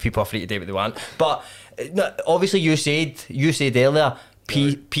 people are free to do what they want. But, no, obviously you said earlier,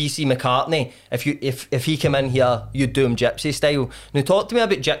 PC McCartney, if he came in here, you'd do him gypsy style. Now talk to me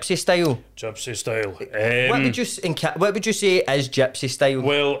about gypsy style. Gypsy style. What would you say is gypsy style?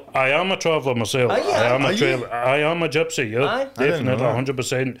 Well, I am a traveller myself. I am a gypsy, yeah. Aye. Definitely,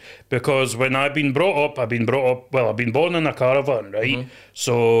 100%. Because when I've been brought up, well, I've been born in a caravan, right?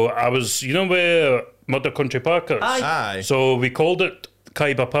 So I was, you know where Mother Country Park is? Aye. So we called it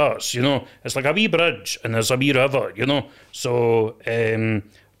Khyber Pass, you know. It's like a wee bridge and there's a wee river, you know. So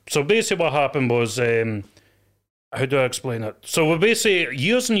basically what happened was, how do I explain it? So we're basically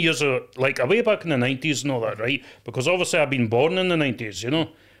years and years of, like way back in the 90s and all that, right? Because obviously I've been born in the 90s, you know.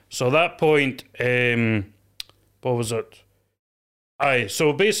 So at that point, what was it?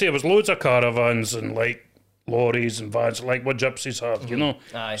 So basically it was loads of caravans and like lorries and vans, like what gypsies have, you know.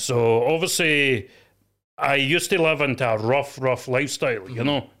 Aye. So obviously I used to live into a rough lifestyle, you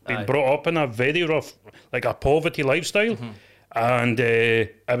know, being brought up in a very rough, like a poverty lifestyle. And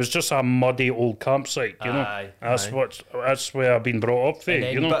it was just a muddy old campsite, you know. That's where I've been brought up for,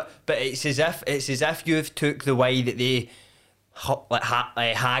 you know. But it's as if you've took the way that they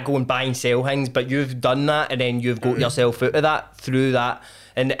haggle and buy and sell things, but you've done that, and then you've got yourself out of that through that.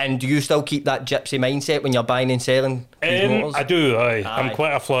 And do you still keep that gypsy mindset when you're buying and selling these motors? I do, I'm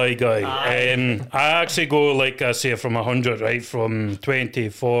quite a fly guy. I actually go, like I say, from 100, right? From 20,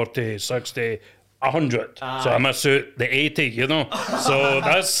 40, 60, 100. So I miss out the 80, you know? So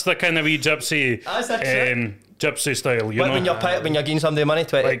that's the kind of wee gypsy gypsy style, you know? When you're giving somebody money,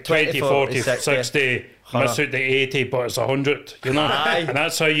 20, like 20, 40, 60, miss out the 80, but it's 100, you know? And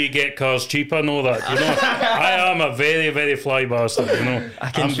that's how you get cars cheaper and all that, you know? I am a very, very fly bastard, you know?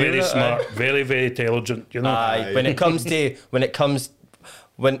 I'm very smart, very, very intelligent, you know?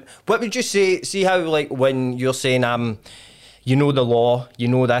 What would you say, see how, like, when you're saying, you know the law, you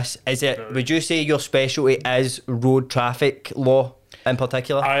know this, would you say your specialty is road traffic law in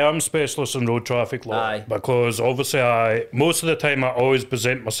particular? I am specialist in road traffic law because obviously most of the time I always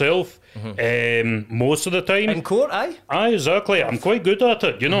present myself. Most of the time in court, exactly. I'm quite good at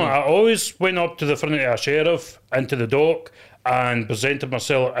it, you know. I always went up to the front of a sheriff into the dock and presented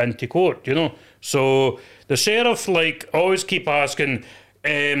myself into court, you know. So the sheriff always keep asking,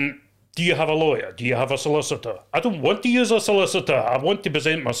 do you have a lawyer? Do you have a solicitor? I don't want to use a solicitor. I want to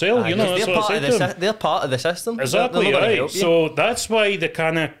present myself. You know, they're part of the system. Exactly, right. So that's why they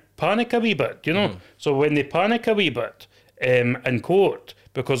kind of panic a wee bit, you know. So when they panic a wee bit in court,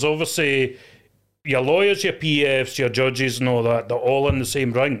 because obviously your lawyers, your PFs, your judges and all that, they're all in the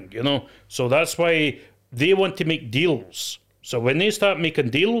same ring, you know. So that's why they want to make deals. So when they start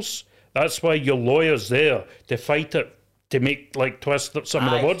making deals, that's why your lawyer's there to fight it, to make twist up some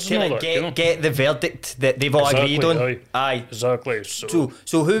of the words and all that, you know? Get the verdict that they've all agreed on. Exactly. So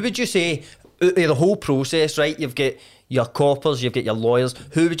who would you say, out of the whole process, right? You've got your coppers, you've got your lawyers.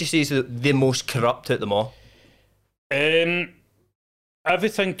 Who would you say is the most corrupt out of them all?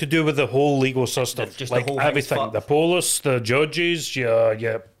 Everything to do with the whole legal system, just like the whole everything. The police, the judges,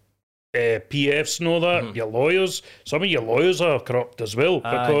 your PFs and all that, your lawyers. Some of your lawyers are corrupt as well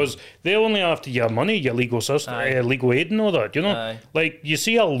because they're only after your money, your legal system, legal aid and all that, you know. Like, you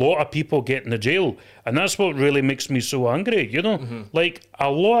see a lot of people getting to jail, and that's what really makes me so angry, you know. Like, a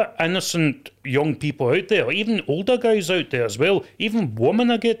lot of innocent young people out there, even older guys out there as well, even women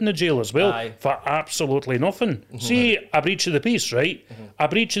are getting to jail as well for absolutely nothing. See, a breach of the peace, right? A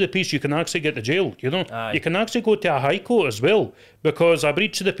breach of the peace, you can actually get to jail, you know. You can actually go to a high court as well, because a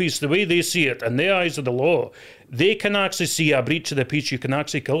breach of the peace, the way they see it in their eyes of the law, they can actually see a breach of the peace, you can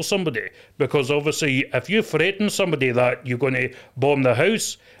actually kill somebody, because obviously if you threaten somebody that you're going to bomb the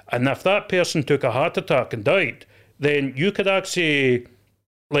house, and if that person took a heart attack and died, then you could actually,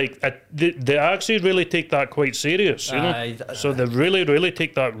 they actually really take that quite serious, you know. So they really, really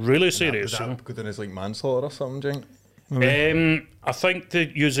take that really serious. Is that good as manslaughter or something, Jink? I think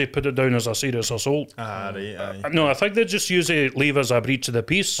they usually put it down as a serious assault. No, I think they just usually leave as a breach of the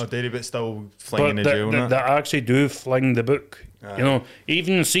peace. But still flinging the jail. They actually do fling the book. You know,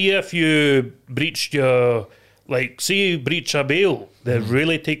 even see if you breached your, see you breach a bail, they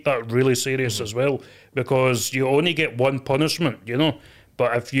really take that really serious as well, because you only get one punishment, you know.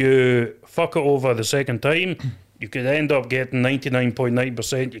 But if you fuck it over the second time, you could end up getting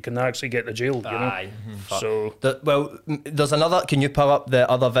 99.9%. You can actually get the jail, you know. So there's another. Can you pull up the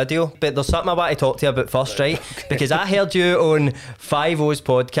other video? But there's something I want to talk to you about first, right? Because I heard you on 5O's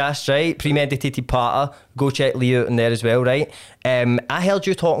podcast, right? Premeditated Parter. Go check Lee out in there as well, right? I heard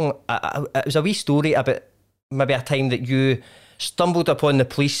you talking. It was a wee story about maybe a time that you stumbled upon the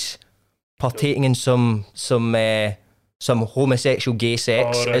police partaking in some homosexual gay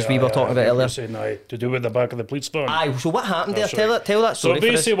sex, as we were talking about earlier. To do with the back of the police van. So what happened there? Right. Tell that story. So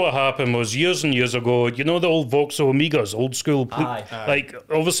basically what happened was years and years ago, you know the old Vauxhall Amigas, old school,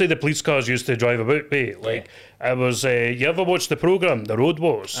 obviously the police cars used to drive about, it was, you ever watched the programme, The Road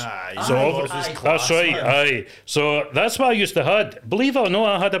Wars? That's right, So that's what I used to had. Believe it or not,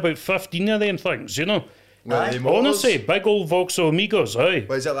 I had about 15 of them things, you know. Honestly, big old Vauxhall Amigos,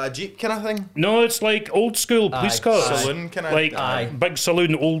 But is it like a Jeep kind of thing? No, it's like old school police cars. Saloon kind of... big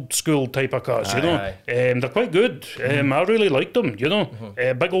saloon, old school type of cars, you know. They're quite good. I really liked them, you know.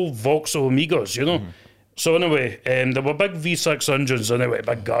 Big old Vauxhall Amigos, you know. So anyway, they were big V6 engines anyway,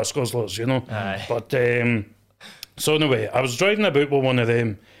 big gas guzzlers, you know. But, so anyway, I was driving about with one of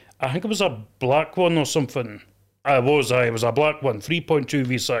them. I think it was a black one or something. It was a black one, 3.2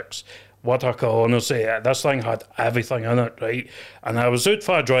 V6. Whittaker, honestly, this thing had everything in it, right? And I was out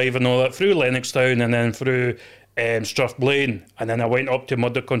for a drive and all that, through Lennoxtown and then through Strathblane, and then I went up to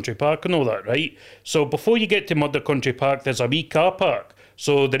Mudder Country Park and all that, right? So before you get to Mudder Country Park, there's a wee car park.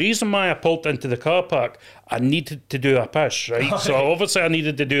 So the reason why I pulled into the car park, I needed to do a piss, right? So obviously I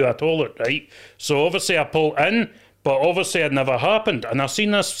needed to do a toilet, right? So obviously I pulled in, but obviously it never happened. And I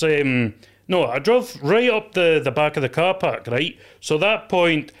seen this, I drove right up the back of the car park, right? So at that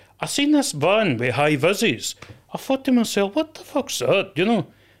point, I seen this van with high vises. I thought to myself, what the fuck's that,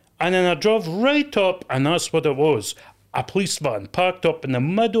 And then I drove right up, and that's what it was. A police van parked up in the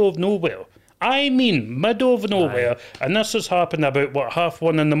middle of nowhere. I mean, middle of nowhere. And this has happened about,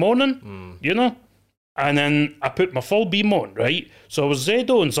 1:30 in the morning, And then I put my full beam on, right? So it was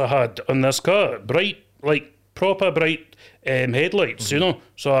Z-Ons I had on this car, bright, like proper bright headlights,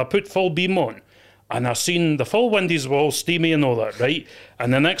 So I put full beam on. And I seen the full windies were all steamy and all that, right?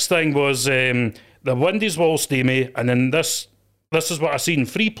 And the next thing was the windies were all steamy, and then this is what I seen.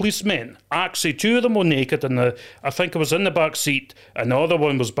 3 policemen. Actually, 2 of them were naked, and I think it was in the back seat, and the other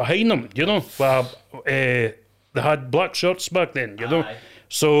one was behind them, Well, they had black shirts back then, Aye.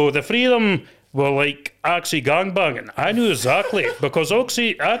 So the 3 of them were like actually gangbanging. I knew exactly, because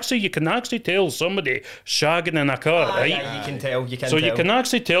actually you can actually tell somebody shagging in a car, right? Yeah, you can tell. So you can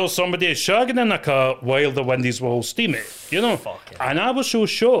actually tell somebody is shagging in a car while the windies were all steamy, Fucking. And I was so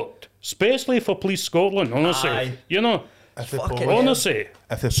shocked, especially for Police Scotland, honestly, Aye. If the, Fucking police, honestly,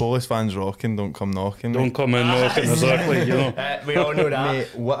 if the police van's rocking, don't come knocking. don't come in knocking, exactly, We all know that.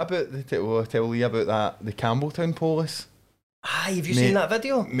 Mate, what about tell Lee about that? The Campbelltown police. Have you seen that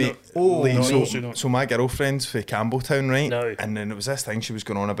video? Mate, Oh, Lee, no, so my girlfriend's for Campbelltown, right? No. And then it was this thing she was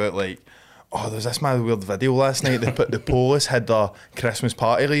going on about, like, there's this mad weird video last night. The police had their Christmas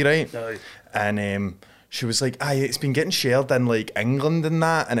party, Lee, right? No. And she was like, it's been getting shared in like England and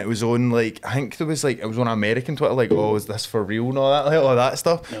that, and it was on like, I think there was like, it was on American Twitter, like, is this for real and all that, like, all that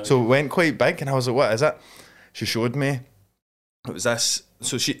stuff. No. So it went quite big, and I was like, what is it? She showed me. It was this.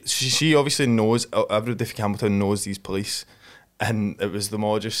 So she obviously knows, everybody from Campbelltown knows these police, and it was them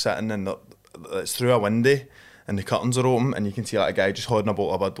all just sitting in it's through a window, and the curtains are open, and you can see like a guy just holding a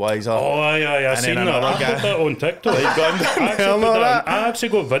bottle of Budweiser. Oh, I seen that. I put that on TikTok. I actually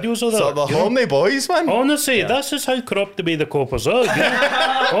got videos of that. So the horny boys, man. Honestly, this is how corrupt the way the coppers are.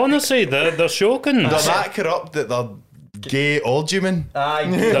 Honestly, they're shocking. They're that corrupt that they're gay orgymen. Aye.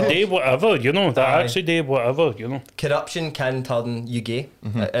 They do whatever, They Aye. actually do whatever, Corruption can turn you gay,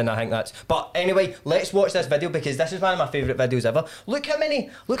 and I think that's. But anyway, let's watch this video because this is one of my favourite videos ever. Look how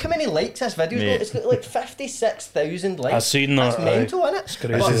many likes this video's got. It's got like 56,000 likes. I've seen that. That's mental, isn't it? It's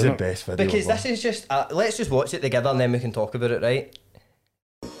crazy. This is isn't the it? best video. Because ever. this is just. Let's just watch it together and then we can talk about it, right?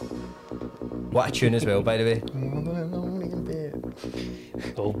 What a tune as well, by the way.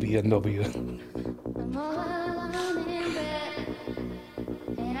 All B&W. I'm all alone in bed,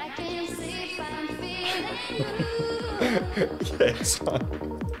 and I can't sleep. I'm feeling blue. Yes, man.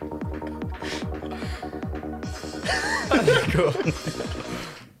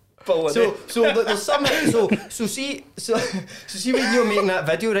 So there's some so see when you're making that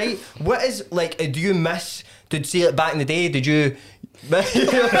video, right? What is like? Do you miss? Did see it back in the day? Did you?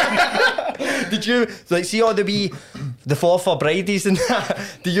 Did you like see all the 4 for bridies and that?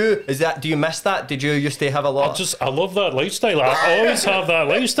 Do you miss that? Did you used to have a lot? I love that lifestyle. I always have that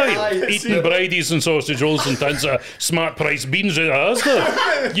lifestyle. Aye, Eating bridies and sausage rolls and tons of smart price beans out of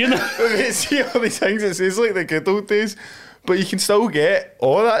Asda. See all these things, it says like the good old days, but you can still get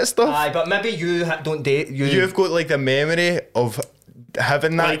all that stuff. Aye, but maybe you don't date you. You've got like the memory of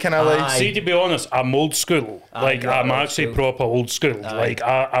having that kind of like. aye. See, to be honest, I'm old school. Like, you're I'm old actually school. proper old school. Like,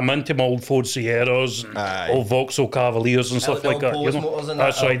 I'm into my old Ford Sierras and Aye. old Vauxhall Cavaliers and stuff the like old that. Polis motors and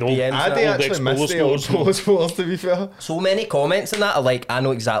That's that, right, the old old, BMs. I do old actually ex-Polo miss the old sports. Polo sports, to be fair. So many comments and that are like, I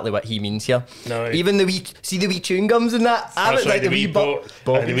know exactly what he means here. No. Even the wee chewing gums and that. I That's was right, like the wee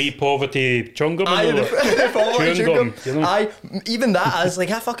the wee poverty chungum Aye, and all that. Chewing gum, Aye, even that, I was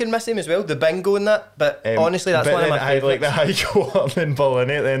like, I fucking miss him as well, the bingo and that. But honestly, that's but one of then my I had like favourites. the high court in Berlin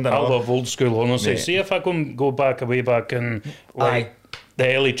at the end of I the month. love old school, honestly. Mate. See if I can go back way back in like Aye.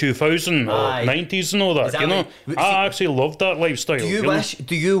 the early 2000s or Aye. 90s and all that, Exactly. See- I actually loved that lifestyle. Do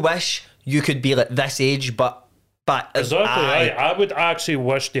you wish you could be like this age, but Exactly. aye. I would actually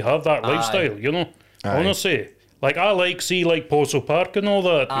wish to have that lifestyle, honestly. Like, I like Postle Park and all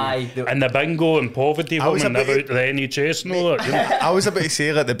that. Aye. And the bingo and poverty was women a bit- about the NHS and all that. I was about to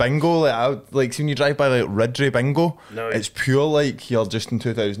say like the bingo, like see when you drive by like Ridgely Bingo, No. it's pure like you're just in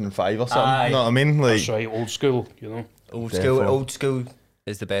 2005 or something. Aye. You know what I mean? Like That's right, old school, Old Therefore. school, old school.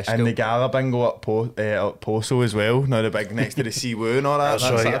 is the best And school. the Gala bingo up Poso as well. Now the big next to the Sea Woo and all that.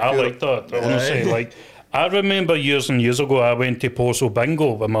 That's right. I like that. Honestly, like I remember years and years ago, I went to Poso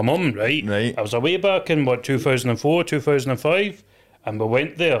Bingo with my mum. Right. Right. I was away back in 2004, 2005, and we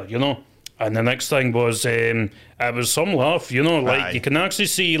went there. And the next thing was, it was some laugh, like Aye. you can actually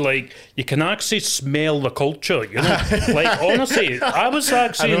see, like, you can actually smell the culture, Like, honestly, I was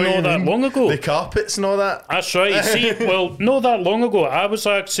actually what you not that mean. long ago. The carpets and all that. That's right. See, well, not that long ago, I was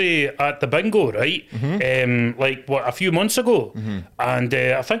actually at the bingo, right? Like, a few months ago. And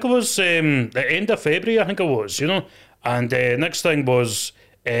I think it was the end of February, I think it was, And next thing was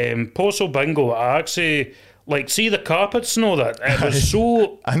Poso Bingo. I actually... Like, see the carpets and all that. It was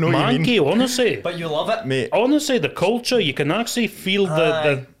so I know what you mean. manky, honestly. But you love it. Mate, Honestly, the culture, you can actually feel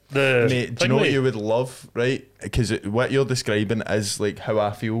the mate, do you know what you would love, right? Because what you're describing is like how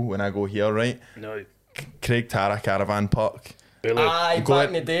I feel when I go here, right? No. Craig Tara Caravan Park. Really? Aye, Go back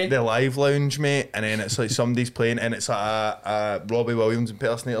in in the day. the live lounge, mate, and then it's like somebody's playing, and it's like a Robbie Williams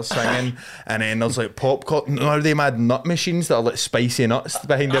impersonator singing, and then there's like popcorn. Now they mad nut machines that are like spicy nuts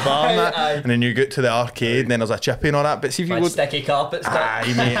behind the bar, and that. Aye. And then you get to the arcade, and then there's a chippy and all that. But see if you Like go, sticky carpets.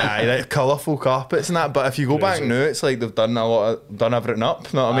 aye, mate, aye, like colourful carpets and that. But if you go back now, it's like they've done everything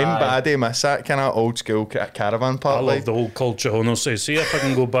up. Know what I mean? Aye. But I do miss that kind of old school caravan park. I love like. the whole culture, honestly. See if I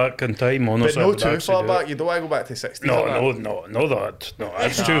can go back in time, But honestly. I no would too actually far do back. it. You don't want to go back to 60s. No, or that. no, that. No,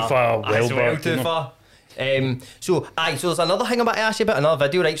 that's too far well That's well back. too far. So there's another thing about to ask you about another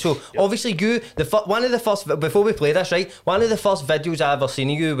video, right? So obviously one of the first, before we play this, right, one of the first videos I ever seen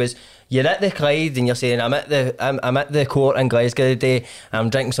of you was you're at the Clyde and you're saying I'm at the court in Glasgow today, I'm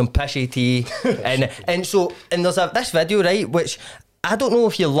drinking some pishy tea, and there's this video, right, which I don't know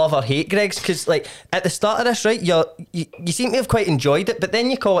if you love or hate Greg's, because like at the start of this, right, you seem to have quite enjoyed it, but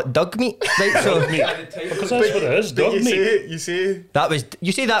then you call it dug meat, right? So Because that's what it is, But dog meat. you say. that was,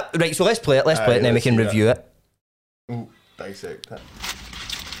 you say that, right? So let's play it, and then we let's can see review it. Ooh, dissect it.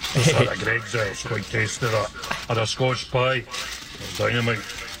 Just had a Greg's there, it's quite tasty that. Had a Scotch pie, dynamite.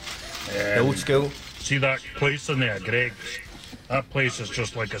 The old school. See that place in there, Greg's? That place is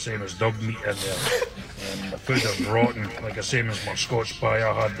just like the same as dog meat in there. And the food is rotten, like the same as my Scotch pie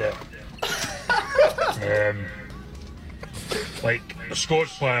I had there. Like the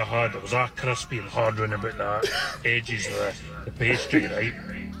Scotch pie I had, it was all crispy and hard round about the edges of the pastry, right?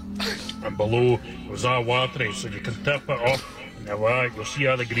 And below it was all watery, so you can tip it up. And you'll see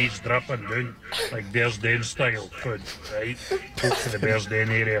all the grease dripping down, like Bearsden style food, right? Folk for the Bearsden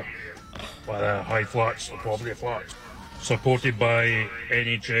area, by the high flats, the property flats. Supported by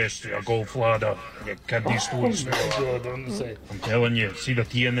NHS, your golf ladder, your kidney stones. I'm telling you, see the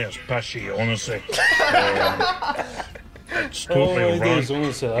tea in there, it's pishy, honestly. It's totally rank,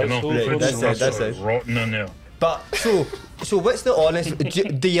 That's it. rotten in there. But so what's the honest?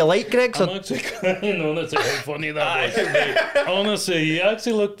 Do you like Greg's? I'm actually crying, honestly, how funny that was. Honestly, you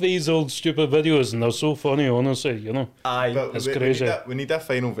actually look at these old stupid videos and they're so funny, honestly, Aye. But It's we crazy. need a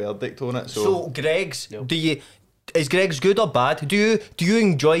final verdict on it. So Greg's, is Greg's good or bad? Do you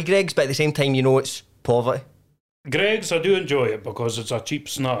enjoy Greg's, but at the same time you know it's poverty? Greg's, I do enjoy it because it's a cheap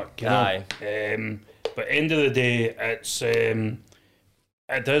snack, Aye. But end of the day,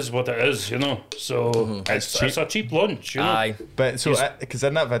 it is what it is, So it's a cheap lunch, Aye. But so, because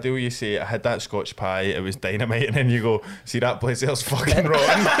in that video you say I had that Scotch pie, it was dynamite, and then you go, see that place there's fucking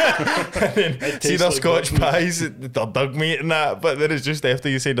rotten. And then see their like Scotch pies, they're dug meat and that, but then it's just after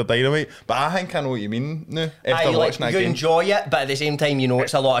you say they're dynamite. But I think I know what you mean now. After Aye, like watching that you game. enjoy it, but at the same time you know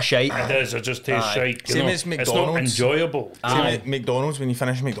it's a lot of shite. It is, it just tastes shite, Same as It's not McDonald's. enjoyable. See, at McDonald's, when you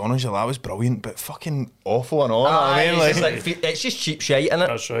finish McDonald's, you're like, that was brilliant, but fucking awful and all. Aye, I mean, it's, just like, it's just cheap shite, innit?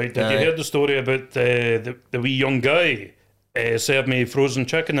 That's right. Did you hear the story about the wee young guy served me frozen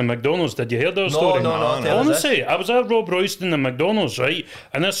chicken in McDonald's? Did you hear that story? No, tell us Honestly, I was at Rob Royston in McDonald's, right?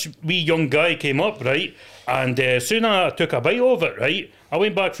 And this wee young guy came up, right? And soon I took a bite of it, right? I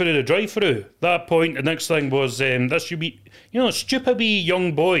went back through the drive-through. That point, the next thing was this should be, stupid wee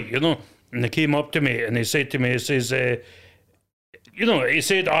young boy, And they came up to me and they said to me, he says, he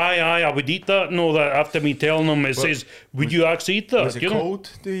said, aye, I would eat that and all that. After me telling him, he says, would you actually eat that? was it cold,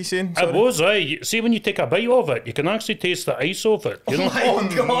 do you say? It was, aye. See, when you take a bite of it, you can actually taste the ice of it. Oh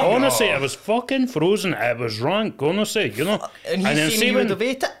my God. Honestly, it was fucking frozen. It was rank, honestly, And then he's seen you would have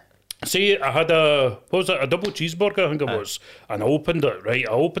ate it. See, I had a double cheeseburger, I think it was, and I opened it, right?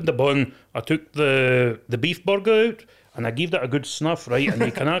 I opened the bun, I took the beef burger out, and I gave that a good snuff, right? And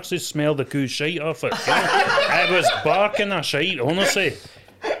you can actually smell the cool shite off it. It was barking a shite, honestly.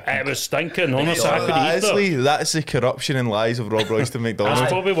 It was stinking, honestly. I could eat that. Honestly, that's the corruption and lies of Rob Royston McDonald's.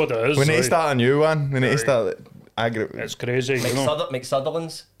 That's probably what it is. When they right? start a new one, when they start, It's crazy, you know. McSutherland's.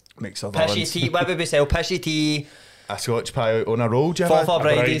 Sutherland. Pishy tea. What would we sell? Pishy tea. A Scotch pie on a roll, do you For have it?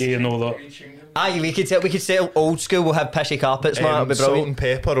 Friday Fridays. and all that. Aye, we could sell old school. We'll have pishy carpets, man. It'll be Salt brilliant. and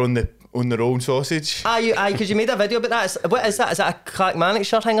pepper on the roll and sausage. Aye, because you made a video about that. What is that? Is that a Clackmanic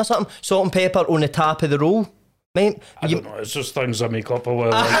thing or something? Salt and pepper on the top of the roll, mate. I don't know, it's just things I make up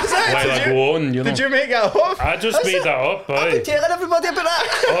while I go on, you know. Did you make it up? I just made that up, I've aye. been telling everybody about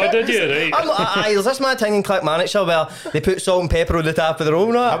that. Oh, did you, right? Aye, there's this mad thing in Clackmanic where they put salt and pepper on the top of the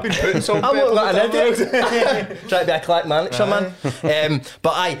roll. No, I've been putting salt and I'm pepper not on like the an top of the idiot. Trying to be a Clackmanic man. But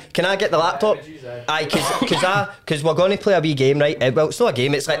aye, can I get the laptop? Aye, because we're going to play a wee game, right? Well, it's not a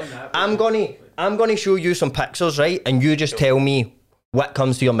game. It's like I'm going to show you some pictures, right? And you just tell me what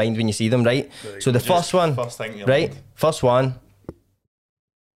comes to your mind when you see them, right? So the first one, first thing you right? First one.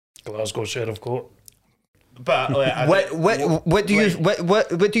 Glasgow Sheriff Court. But like, What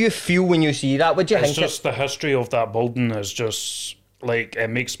do you feel when you see that? What do you It's think? just the history of that building is just like it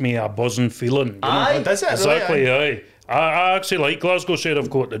makes me a buzzing feeling. You know? Aye. Does it really? Exactly, aye. I actually like Glasgow Sheriff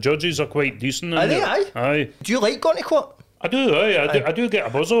Court. The judges are quite decent. In Are they? there. Aye. Aye. Do you like going to court? I do, aye. I do get a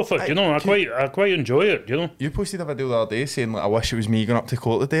buzz off it. You know, I quite enjoy it. You know. You posted a video the other day saying like, I wish it was me going up to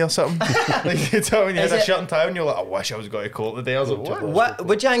court today or something. Like you tell when you had Is a it- shirt and tie and you're like, I wish I was going to court today. I was like, what?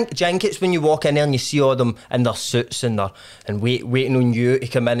 What do you think it's when you walk in there and you see all them in their suits and waiting on you to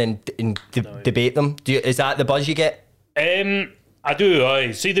come in and debate them? Is that the buzz you get? I do,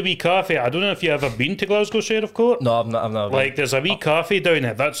 aye. See the wee cafe? I don't know if you ever been to Glasgow Sheriff Court. No, I've not. Like, there's a wee cafe down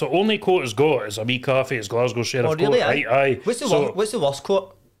there. That's the only court it's got. Is a wee cafe. It's Glasgow Sheriff Oh, really? Court. Aye. What's the So, what's the worst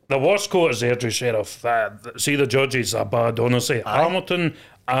court? the worst court is Airdrie Sheriff. See, the judges are bad, honestly. Hamilton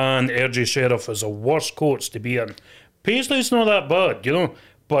and Airdrie Sheriff is the worst courts to be in. Paisley's not that bad, you know,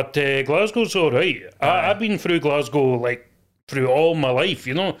 but Glasgow's all right. I've been through Glasgow, like, through all my life,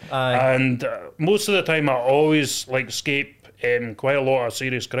 you know, Aye. and most of the time I always, like, escape quite a lot of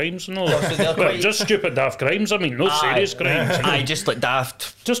serious crimes and all that. so they're Well, quite- just stupid daft crimes, I mean, no serious crimes. You know? Aye, just like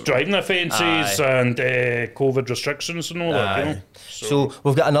daft. Just driving offences and COVID restrictions and all that, you know. So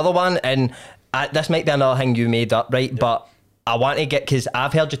we've got another one, and this might be another thing you made up, right? But I want to get, because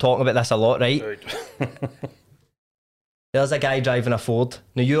I've heard you talking about this a lot, right? There's a guy driving a Ford.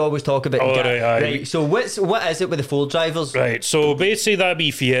 Now you always talk about. Oh, right, aye. So what is it with the Ford drivers? Right, so basically that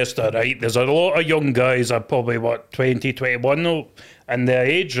be Fiesta, right? There's a lot of young guys, are probably, 20, 21 though, in their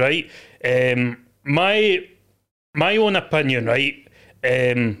age, right? My own opinion, right?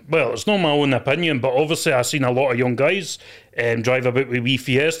 Well, it's not my own opinion, but obviously I've seen a lot of young guys drive about with wee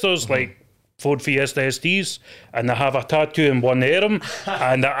Fiestas, like Ford Fiesta STs, and they have a tattoo in one arm,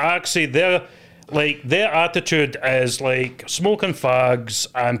 and actually their attitude is like smoking fags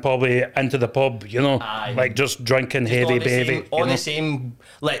and probably into the pub, you know, like just drinking heavy baby. All the same,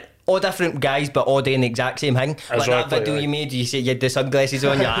 like all different guys, but all doing the exact same thing. Like that Exactly, video aye. you made, you said you had the sunglasses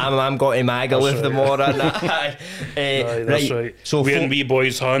on. I'm going to Maggle with the more and that. Aye, that's right. So Wearing wee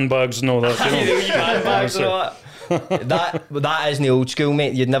boys' handbags and all that, you know. handbags and all that. that is in the old school,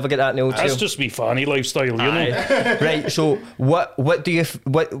 mate. You'd never get that in the old That's school. just me fanny lifestyle, you know. Right. So what do you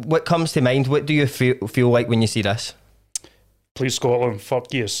what comes to mind? What do you feel like when you see this? Please Scotland, fuck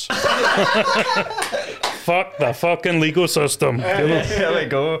yes. Fuck the fucking legal system. You know? There we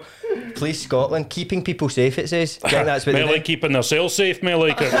go. Police Scotland, keeping people safe. It says. I think that's what May they do. like keeping themselves safe, may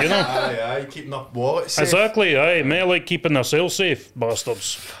like it, you know. Aye, keeping up wallets safe. Exactly, aye. May like keeping themselves safe,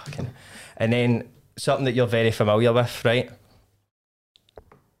 bastards. And then something that you're very familiar with, right?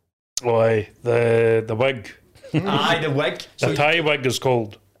 Oh, aye, the wig. Aye, the wig. The tie wig is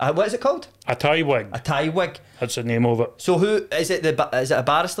called. What is it called? A tie wig. A tie wig. That's the name of it. So who is it? Is it a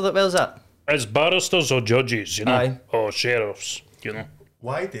barrister that wears that? It's barristers or judges, you know, Aye. or sheriffs, you know.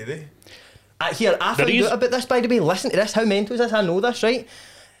 Why do they? Here, I found reason- out about this, by the way. Listen to this. How mental is this? I know this, right?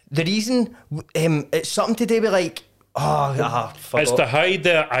 The reason, it's something to do with like, forgot. It's to hide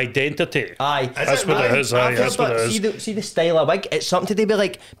their identity. Aye. That's what it is, aye. That's what it is. See the style of wig. It's something to do with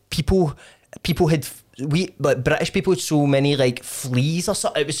like people had British people had so many like fleas or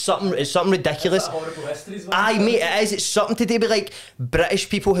something. It's something ridiculous. Horrible histories. Aye, mate, it is. It's something to do with like British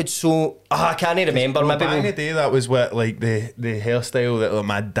people had so. I can't remember. Well, Maybe back in the day, that was what like the hairstyle that like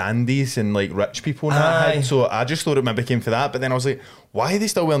mad dandies and like rich people and that Aye. had. So I just thought it maybe came for that, but then I was like, why are they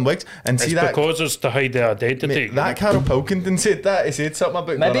still wearing wigs? And see It's that because it's to hide their identity. mate, that Carol Pilkington said that. He said something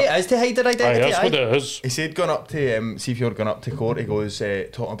about maybe going up, it is to hide their Aye, identity. that's what it is. he said going up to see if you're going up to court. He goes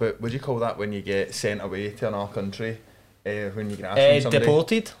talking about what do you call that when you get sent away to another country when you grass on somebody.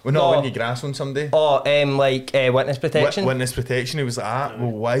 Deported. Well, no, when you grass on somebody. Like witness protection. Witness protection. He was like,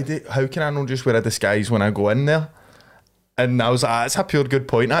 well, how can I not just wear a disguise when I go in there? And I was like, that's a pure good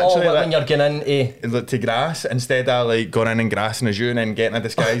point, Oh, actually. but like, when you're getting into... like, to grass, instead of like going in and grassing as you and then getting a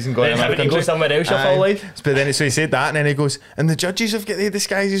disguise and going in Then another having to go country. somewhere else your Aye. full life. But then so he said that, and then he goes, and the judges have got the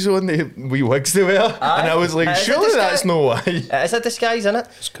disguises on, the wee wigs they wear. Aye. And I was like, It is a surely disguise. that's no way. It is a disguise, isn't it?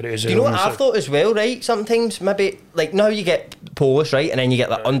 It's crazy. Do you know what honestly. I've thought as well, right? Sometimes maybe, like now you get police, right? And then you get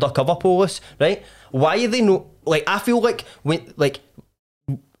the undercover police, right? Why are they no... Like, I feel like, when, like...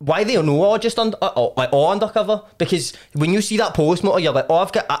 Why they know all just all undercover? Because when you see that police motor, you're like, oh,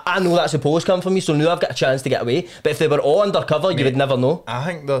 I know that's a police coming for me, so now I've got a chance to get away. But if they were all undercover, you would never know. I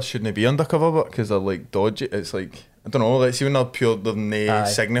think there shouldn't be undercover, but because they're like dodgy. It's like, I don't know, like, see when they're pure, they're no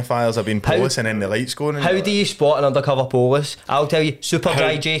signifiers of being police and then the lights going. And How do you spot an undercover police? I'll tell you, super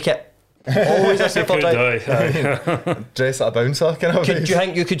dry jacket. Always a super Good, dry. aye. dress like a bouncer kind of Do face? you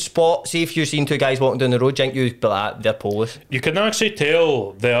think you could spot, see if you've seen two guys walking down the road, do you think you'd be like, they're police? You can actually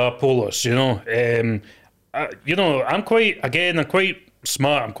tell they are police, you know. I'm quite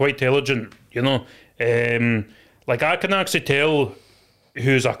smart, I'm quite intelligent, you know. Like I can actually tell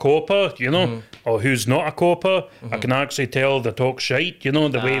who's a copper, you know, or who's not a copper. I can actually tell they talk shite, you know,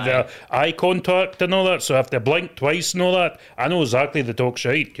 the way their eye contact and all that. So if they blink twice and all that, I know exactly they talk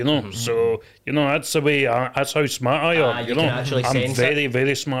shite, you know. So, you know, that's the way, that's how smart I am, you you can know. actually I'm sense very,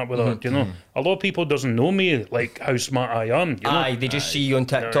 very smart with that, you know. A lot of people doesn't know me, like how smart I am, you know. Aye, they just see you on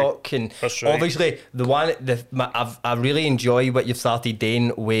TikTok, and That's right. obviously I really enjoy what you've started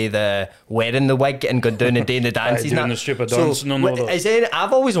doing with wearing the wig and going down and doing the dances. doing and the that. stupid dancing and all that.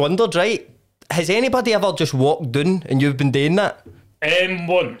 I've always wondered, right? Has anybody ever just walked down and you've been doing that?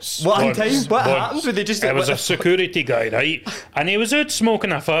 Once. One once, time? What once. happened? Were they just- It was a security guy, right? And he was out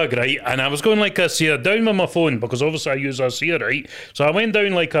smoking a fag, right? And I was going like this here, down with my phone, because obviously I use this here, right? So I went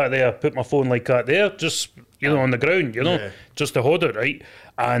down like that there, put my phone like that there, just, you know, on the ground, you know, just to hold it, right?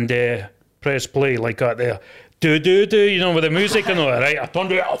 And press play like that there. Do, you know, with the music and all that, right? I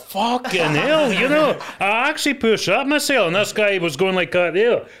turned around, oh, fucking hell, you know. I actually pushed up myself, and this guy was going like that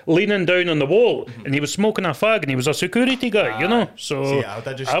there, leaning down on the wall, and he was smoking a fag, and he was a security guy, you know. So See,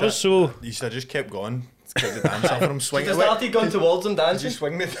 I was so... You should have just kept going. Kept the dance off him, swing They it. started going towards them dancing. Just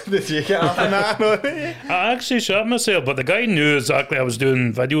swing the jacket off and that. I actually shot myself, but the guy knew exactly I was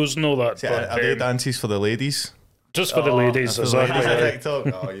doing videos and all that. See, but, are they dances for the ladies? just for the ladies, For the ladies exactly. on aye.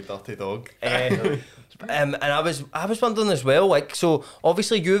 TikTok? Oh, you dirty dog. And I was wondering as well, like, so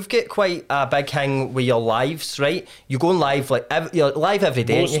obviously you've got quite a big thing with your lives, right? You go on live like you're live every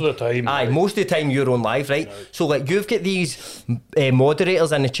day. Most aren't you? of the time, Aye, right. most of the time you're on live, right? So like you've got these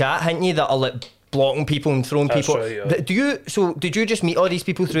moderators in the chat, haven't you, that are like blocking people and throwing That's people. right, yeah. Did you just meet all these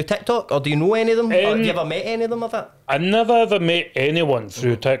people through TikTok, or do you know any of them? Or have you ever met any of them of that? I never ever met anyone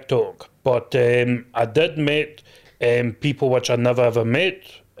through TikTok, but I did meet people which I never ever met,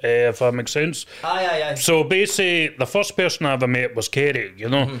 if that makes sense. Aye. So basically, the first person I ever met was Kerry, you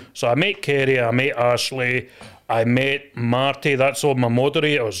know. So I met Kerry, I met Ashley, I met Marty, that's all my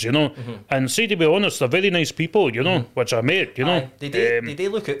moderators, you know. And see, to be honest, they're very nice people, you know, which I met, you know. Aye. Did they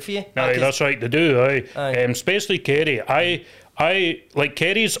look out for you? Aye, that's right, they do, aye. Aye. Especially Kerry. I like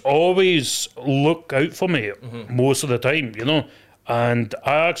Kerry's always look out for me most of the time, you know. And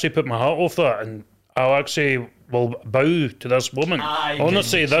I actually put my hat off that, and I'll actually will bow to this woman. Aye,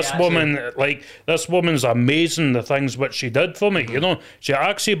 Honestly, she this actually- woman, like, this woman's amazing, the things what she did for me, you know. She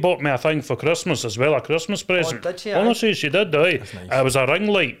actually bought me a thing for Christmas as well, a Christmas present. did she, aye? Honestly, she did, aye. It was a ring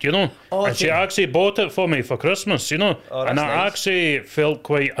light, you know. Oh, and she okay. actually bought it for me for Christmas, you know. Oh, and that's I nice. actually felt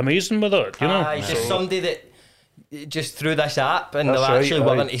quite amazing with it, you know. Aye, just somebody that just through this app and That's they're right, actually aye.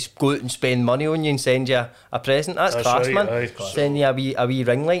 willing to go out and spend money on you and send you a present. That's class, right, man. aye. Send you a wee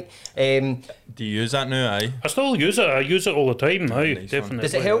ring light. Do you use that now, aye? I still use it. I use it all the time. Aye, Nice one. definitely.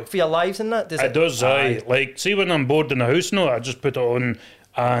 Does it help for your lives and that? It does. Aye. Like, see when I'm bored in the house now, I just put it on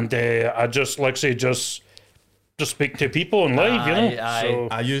and I just like say just speak to people on live. You know. Aye, So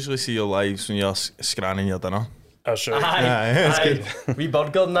I usually see your lives when you're scranning your dinner. that's right. Aye, that's aye. Wee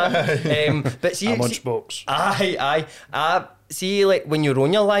burger and that. But see, A see, lunchbox. aye. See, like when you're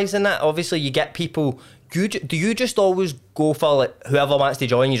on your lives and that, obviously you get people. Do you just always go for like whoever wants to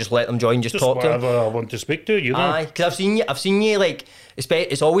join? You just let them join, just Just talk to them. whatever I want to speak to. You know. Aye, because I've seen you like.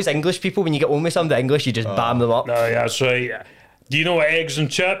 It's always English people. When you get on with somebody English, you just bam them up. Aye, that's right. Do you know what eggs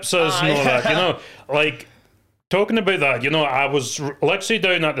and chips is and all Aye. that? You know, like talking about that. You know, I was literally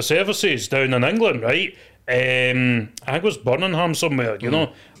down at the services down in England, right? I think it was Birmingham somewhere, you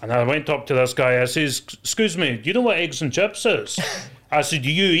know, and I went up to this guy. I says, "Excuse me, do you know what eggs and chips is?" I said,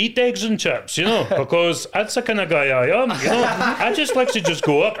 "Do you eat eggs and chips?" You know, because that's the kind of guy I am. You know, I just literally just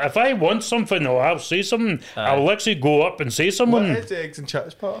go up if I want something or I'll say something. I'll literally go up and say What something. is the eggs and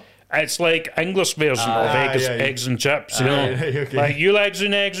chips part? It's like English version of eggs and chips, you know. right, okay. Like, you like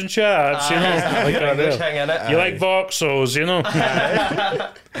some eggs and chips, you know. Like that English there. thing, innit? You like Vauxhalls, you know.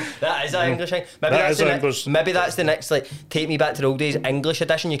 That is an English thing. Maybe That that's is the English. maybe that's the next, like, take me back to the old days English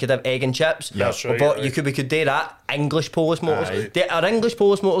edition. You could have egg and chips. That's right, But right. we could do that. English Polish motors. Aye. Are English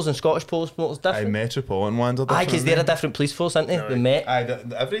Polish motors and Scottish Polish motors different? Metropolitan ones are different. Aye, because they're a different police force, aren't they? The Met. Aye,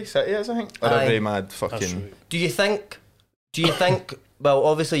 every city is, I think. Or Aye. every mad That's fucking... right. Do you think? Well,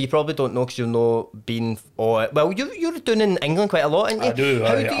 obviously you probably don't know because you've not been. Well, you're doing in England quite a lot, aren't you? I do.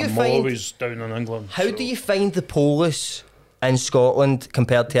 How I, do you I'm find? always down in England. How so. do you find the police in Scotland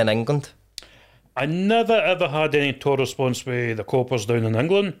compared to in England? I never ever had any tour response with the coppers down in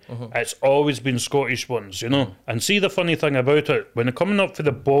England. It's always been Scottish ones, you know. And see, the funny thing about it, when they're coming up for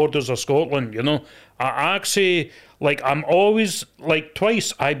the borders of Scotland, you know, I actually, like, I'm always, like,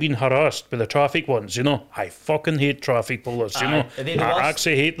 twice I've been harassed by the traffic ones, you know. I fucking hate traffic police, you Aye. know. Are they the worst? I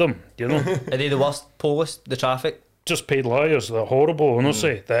actually hate them, you know. Are they the worst police? The traffic? Just paid liars. They're horrible,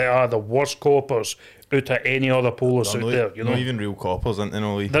 honestly. They are the worst coppers out of any other police out there, you know. Not even real coppers, aren't they,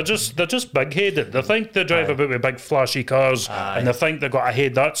 no? Like? They're just big-headed. They think they drive about with big flashy cars, and they think they've got a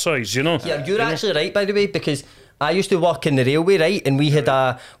head that size, you know. Yeah, you're actually right, by the way, because I used to work in the railway, right, and we had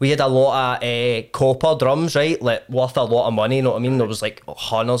a lot of copper drums, right, like worth a lot of money. You know what I mean? There was like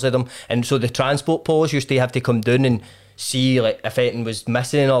hundreds of them, and so the transport police used to have to come down and see like if anything was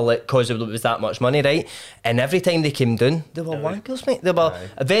missing or like because it was that much money, right? And every time they came down, they were wankers, mate. They were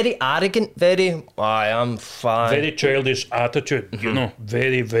very arrogant, very. I am fine. Very childish attitude, you know.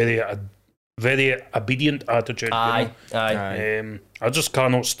 Very, very, very obedient attitude. Aye, You know? aye. I just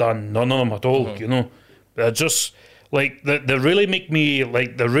cannot stand none of them at all. You know, they're just like they really make me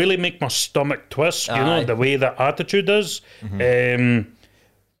like they really make my stomach twist. You know, Aye. the way their attitude is.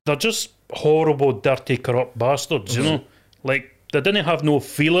 They're just horrible, dirty, corrupt bastards. You know, like they didn't have no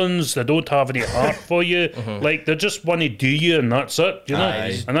feelings. They don't have any heart for you. Like they just want to do you, and that's it. You know,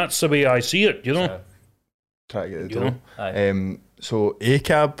 Aye. and that's the way I see it. You know. Try to get the You door. know? Aye. So,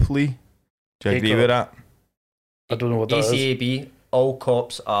 ACAB, Lee? Do you agree ACAB. with that? I don't know what that is. ACAB. All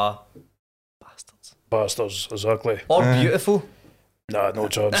cops are bastards. Bastards, exactly. Or beautiful. Nah, no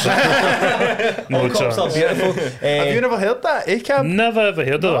chance. All no cops are chance. beautiful. Have you never heard that, ACAB? Never ever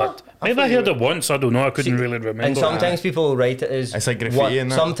heard of that. Maybe I heard it once. I don't know. I couldn't really remember. And sometimes people will write it as It's like graffiti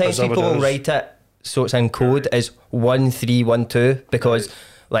and that. Sometimes Is that people what it will is? write it so it's in code as 1312 because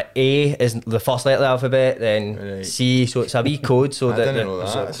like A is the first letter of the alphabet, then Right. C, so it's a wee code. So I that didn't know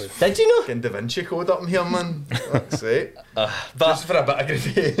that. It's Did you know? fucking Da Vinci Code up in here, man. That's it. But Just for a bit of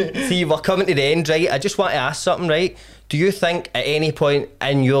graffiti. see, we're coming to the end, right? I just want to ask something, right? Do you think at any point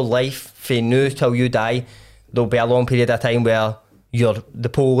in your life, from now till you die, there'll be a long period of time where the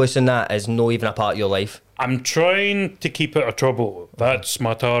police and that is not even a part of your life? I'm trying to keep out of trouble. That's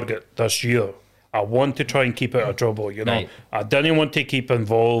my target this year. I want to try and keep out of trouble, you know. Right. I didn't want to keep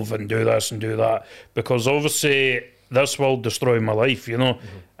involved and do this and do that because obviously this will destroy my life, you know.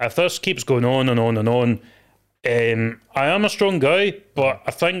 If this keeps going on and on and on, I am a strong guy, but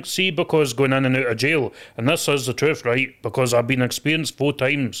I think, see, because going in and out of jail, and this is the truth, right? Because I've been experienced 4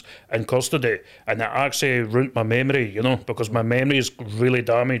 times in custody, and it actually ruined my memory, you know, because my memory is really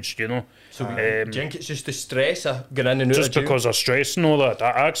damaged, you know. So do you think it's just the stress of going in and out Just of jail? because of stress and all that.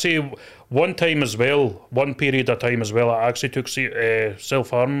 I actually, one period of time as well, I actually took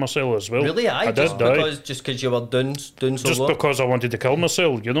self-harm myself as well. Really, I just did, aye. because you were doing so Just well? because I wanted to kill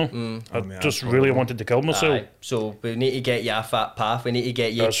myself, you know. I just really wanted to kill myself. Aye. So we need to get you off that path. We need to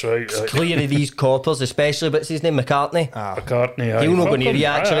get you That's right, aye. clear of these coppers, especially what's his name, McCartney. McCartney, aye. He'll not go Fuck near him. you,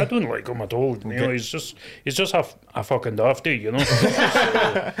 actually. I don't like him at all. You know, he's just a fucking dafty, you know.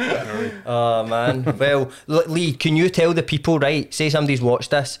 Oh man. Well, look, Lee, can you tell the people, right? Say somebody's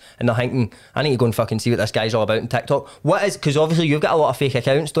watched this and they're thinking, I need to go and fucking see what this guy's all about on TikTok. What is? Because obviously you've got a lot of fake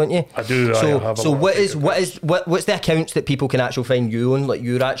accounts, don't you? I do. So, I have a so lot of what's the accounts that people can actually find you on, like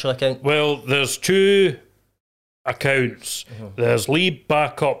your actual account? Well, there's 2 accounts. There's Lee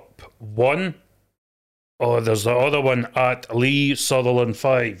Backup 1, or there's the other one at Lee Sutherland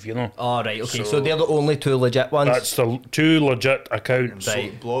 5, you know. Oh right, okay. So, So- they're the only 2 legit ones. That's the 2 legit accounts.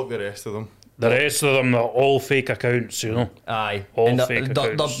 Right. Block the rest of them. The rest of them are all fake accounts, you know. Aye. All and fake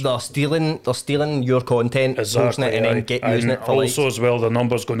they're accounts. stealing your content, posting it, and then aye. using And it for also likes. as well, the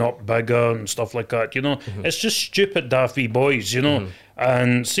numbers going up bigger and stuff like that, you know. It's just stupid daffy boys, you know.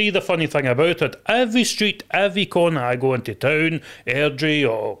 And see, the funny thing about it, every street, every corner I go into town, Airdrie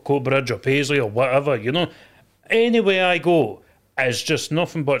or Coatbridge or Paisley or whatever, you know, anywhere I go, is just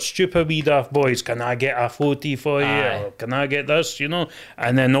nothing but stupid wee daft boys. Can I get a 40 for you? Aye. Or can I get this? You know,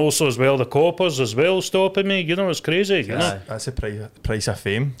 and then also as well the coppers as well stopping me. You know, it's crazy. You know, That's the price of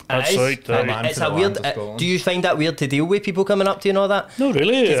fame. That's It is. right, aye. Man It's for a the weird. land of Scotland. Do you find that weird to deal with people coming up to you and all that? no,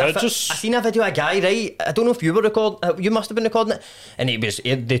 really. 'Cause I just seen a video of a guy, right? I don't know if you were recording. You must have been recording it. And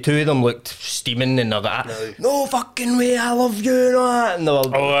the two of them looked steaming and they're like, no fucking way, I love you and all that. And they were,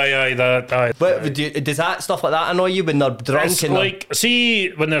 oh, aye, that. Aye. but does that stuff like that annoy you when they're drunk? It's And they're- like, see,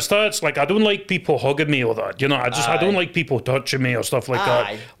 when there starts, like, I don't like people hugging me or that. You know, I don't Aye. like people touching me or stuff like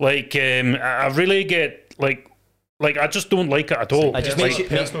Aye. that. Like, I really get like I just don't like it at all. I just Like, makes you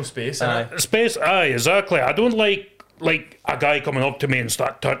Personal space. Aye. innit? space. Aye, exactly. I don't like a guy coming up to me and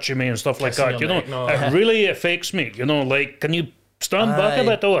start touching me and stuff like Kissing that. your You know, neck, no. it really affects me. You know, like, can you stand back a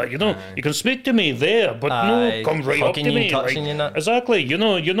Aye. bit or you know, you can speak to me there, but Aye. no, come right up Hugging to you and me. touching Like, you and that. exactly. You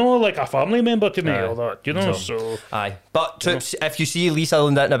know, like a family member to me Aye. or that. You know, so Aye. But Troops, if you see Lee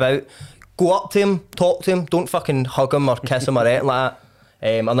Sutherland out and about, go up to him, talk to him. Don't fucking hug him or kiss him or anything like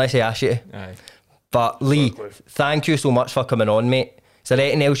that. Unless he asks you to. Aye. But Lee, Exactly. thank you so much for coming on, mate. Is there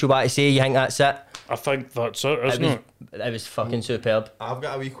anything else you want to say? You think that's it? I think that's it, isn't it? It was fucking superb. I've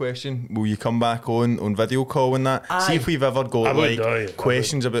got a wee question. Will you come back on video call and that? Aye. See if we've ever I got would, like aye, I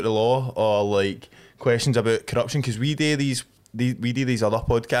questions about the law or like questions about corruption, because we do these other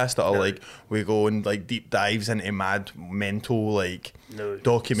podcasts that are like we go on like deep dives into mad mental like No.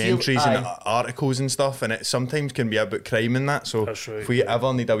 documentaries See, and articles and stuff, and it sometimes can be about crime and that. So That's right, if we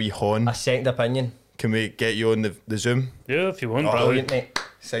ever need a wee horn, A second opinion. can we get you on the Zoom? Yeah, if you want. Brilliant, aye. mate.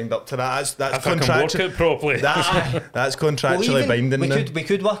 Signed up to that. That's If I can work contractual. it properly. That's contractually Well, even binding. we now. we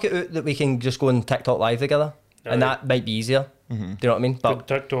could work it out that we can just go on TikTok live together, and Aye. that might be easier. Do you know what I mean? But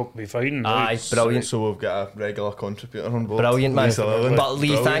TikTok will be fine. aye, right? brilliant. So we've got a regular contributor on board. Brilliant, man. Lee Sutherland. But Lee,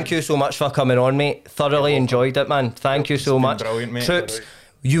 Brilliant. thank you so much for coming on, mate. Thoroughly enjoyed it, man. Thank you so been much. brilliant, mate. Troops,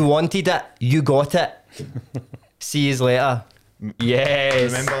 you wanted it, you got it. See you later.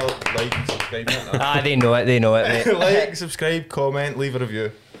 Yes. Remember, like, subscribe. They know it, mate. Like, subscribe, comment, leave a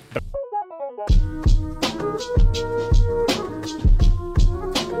review.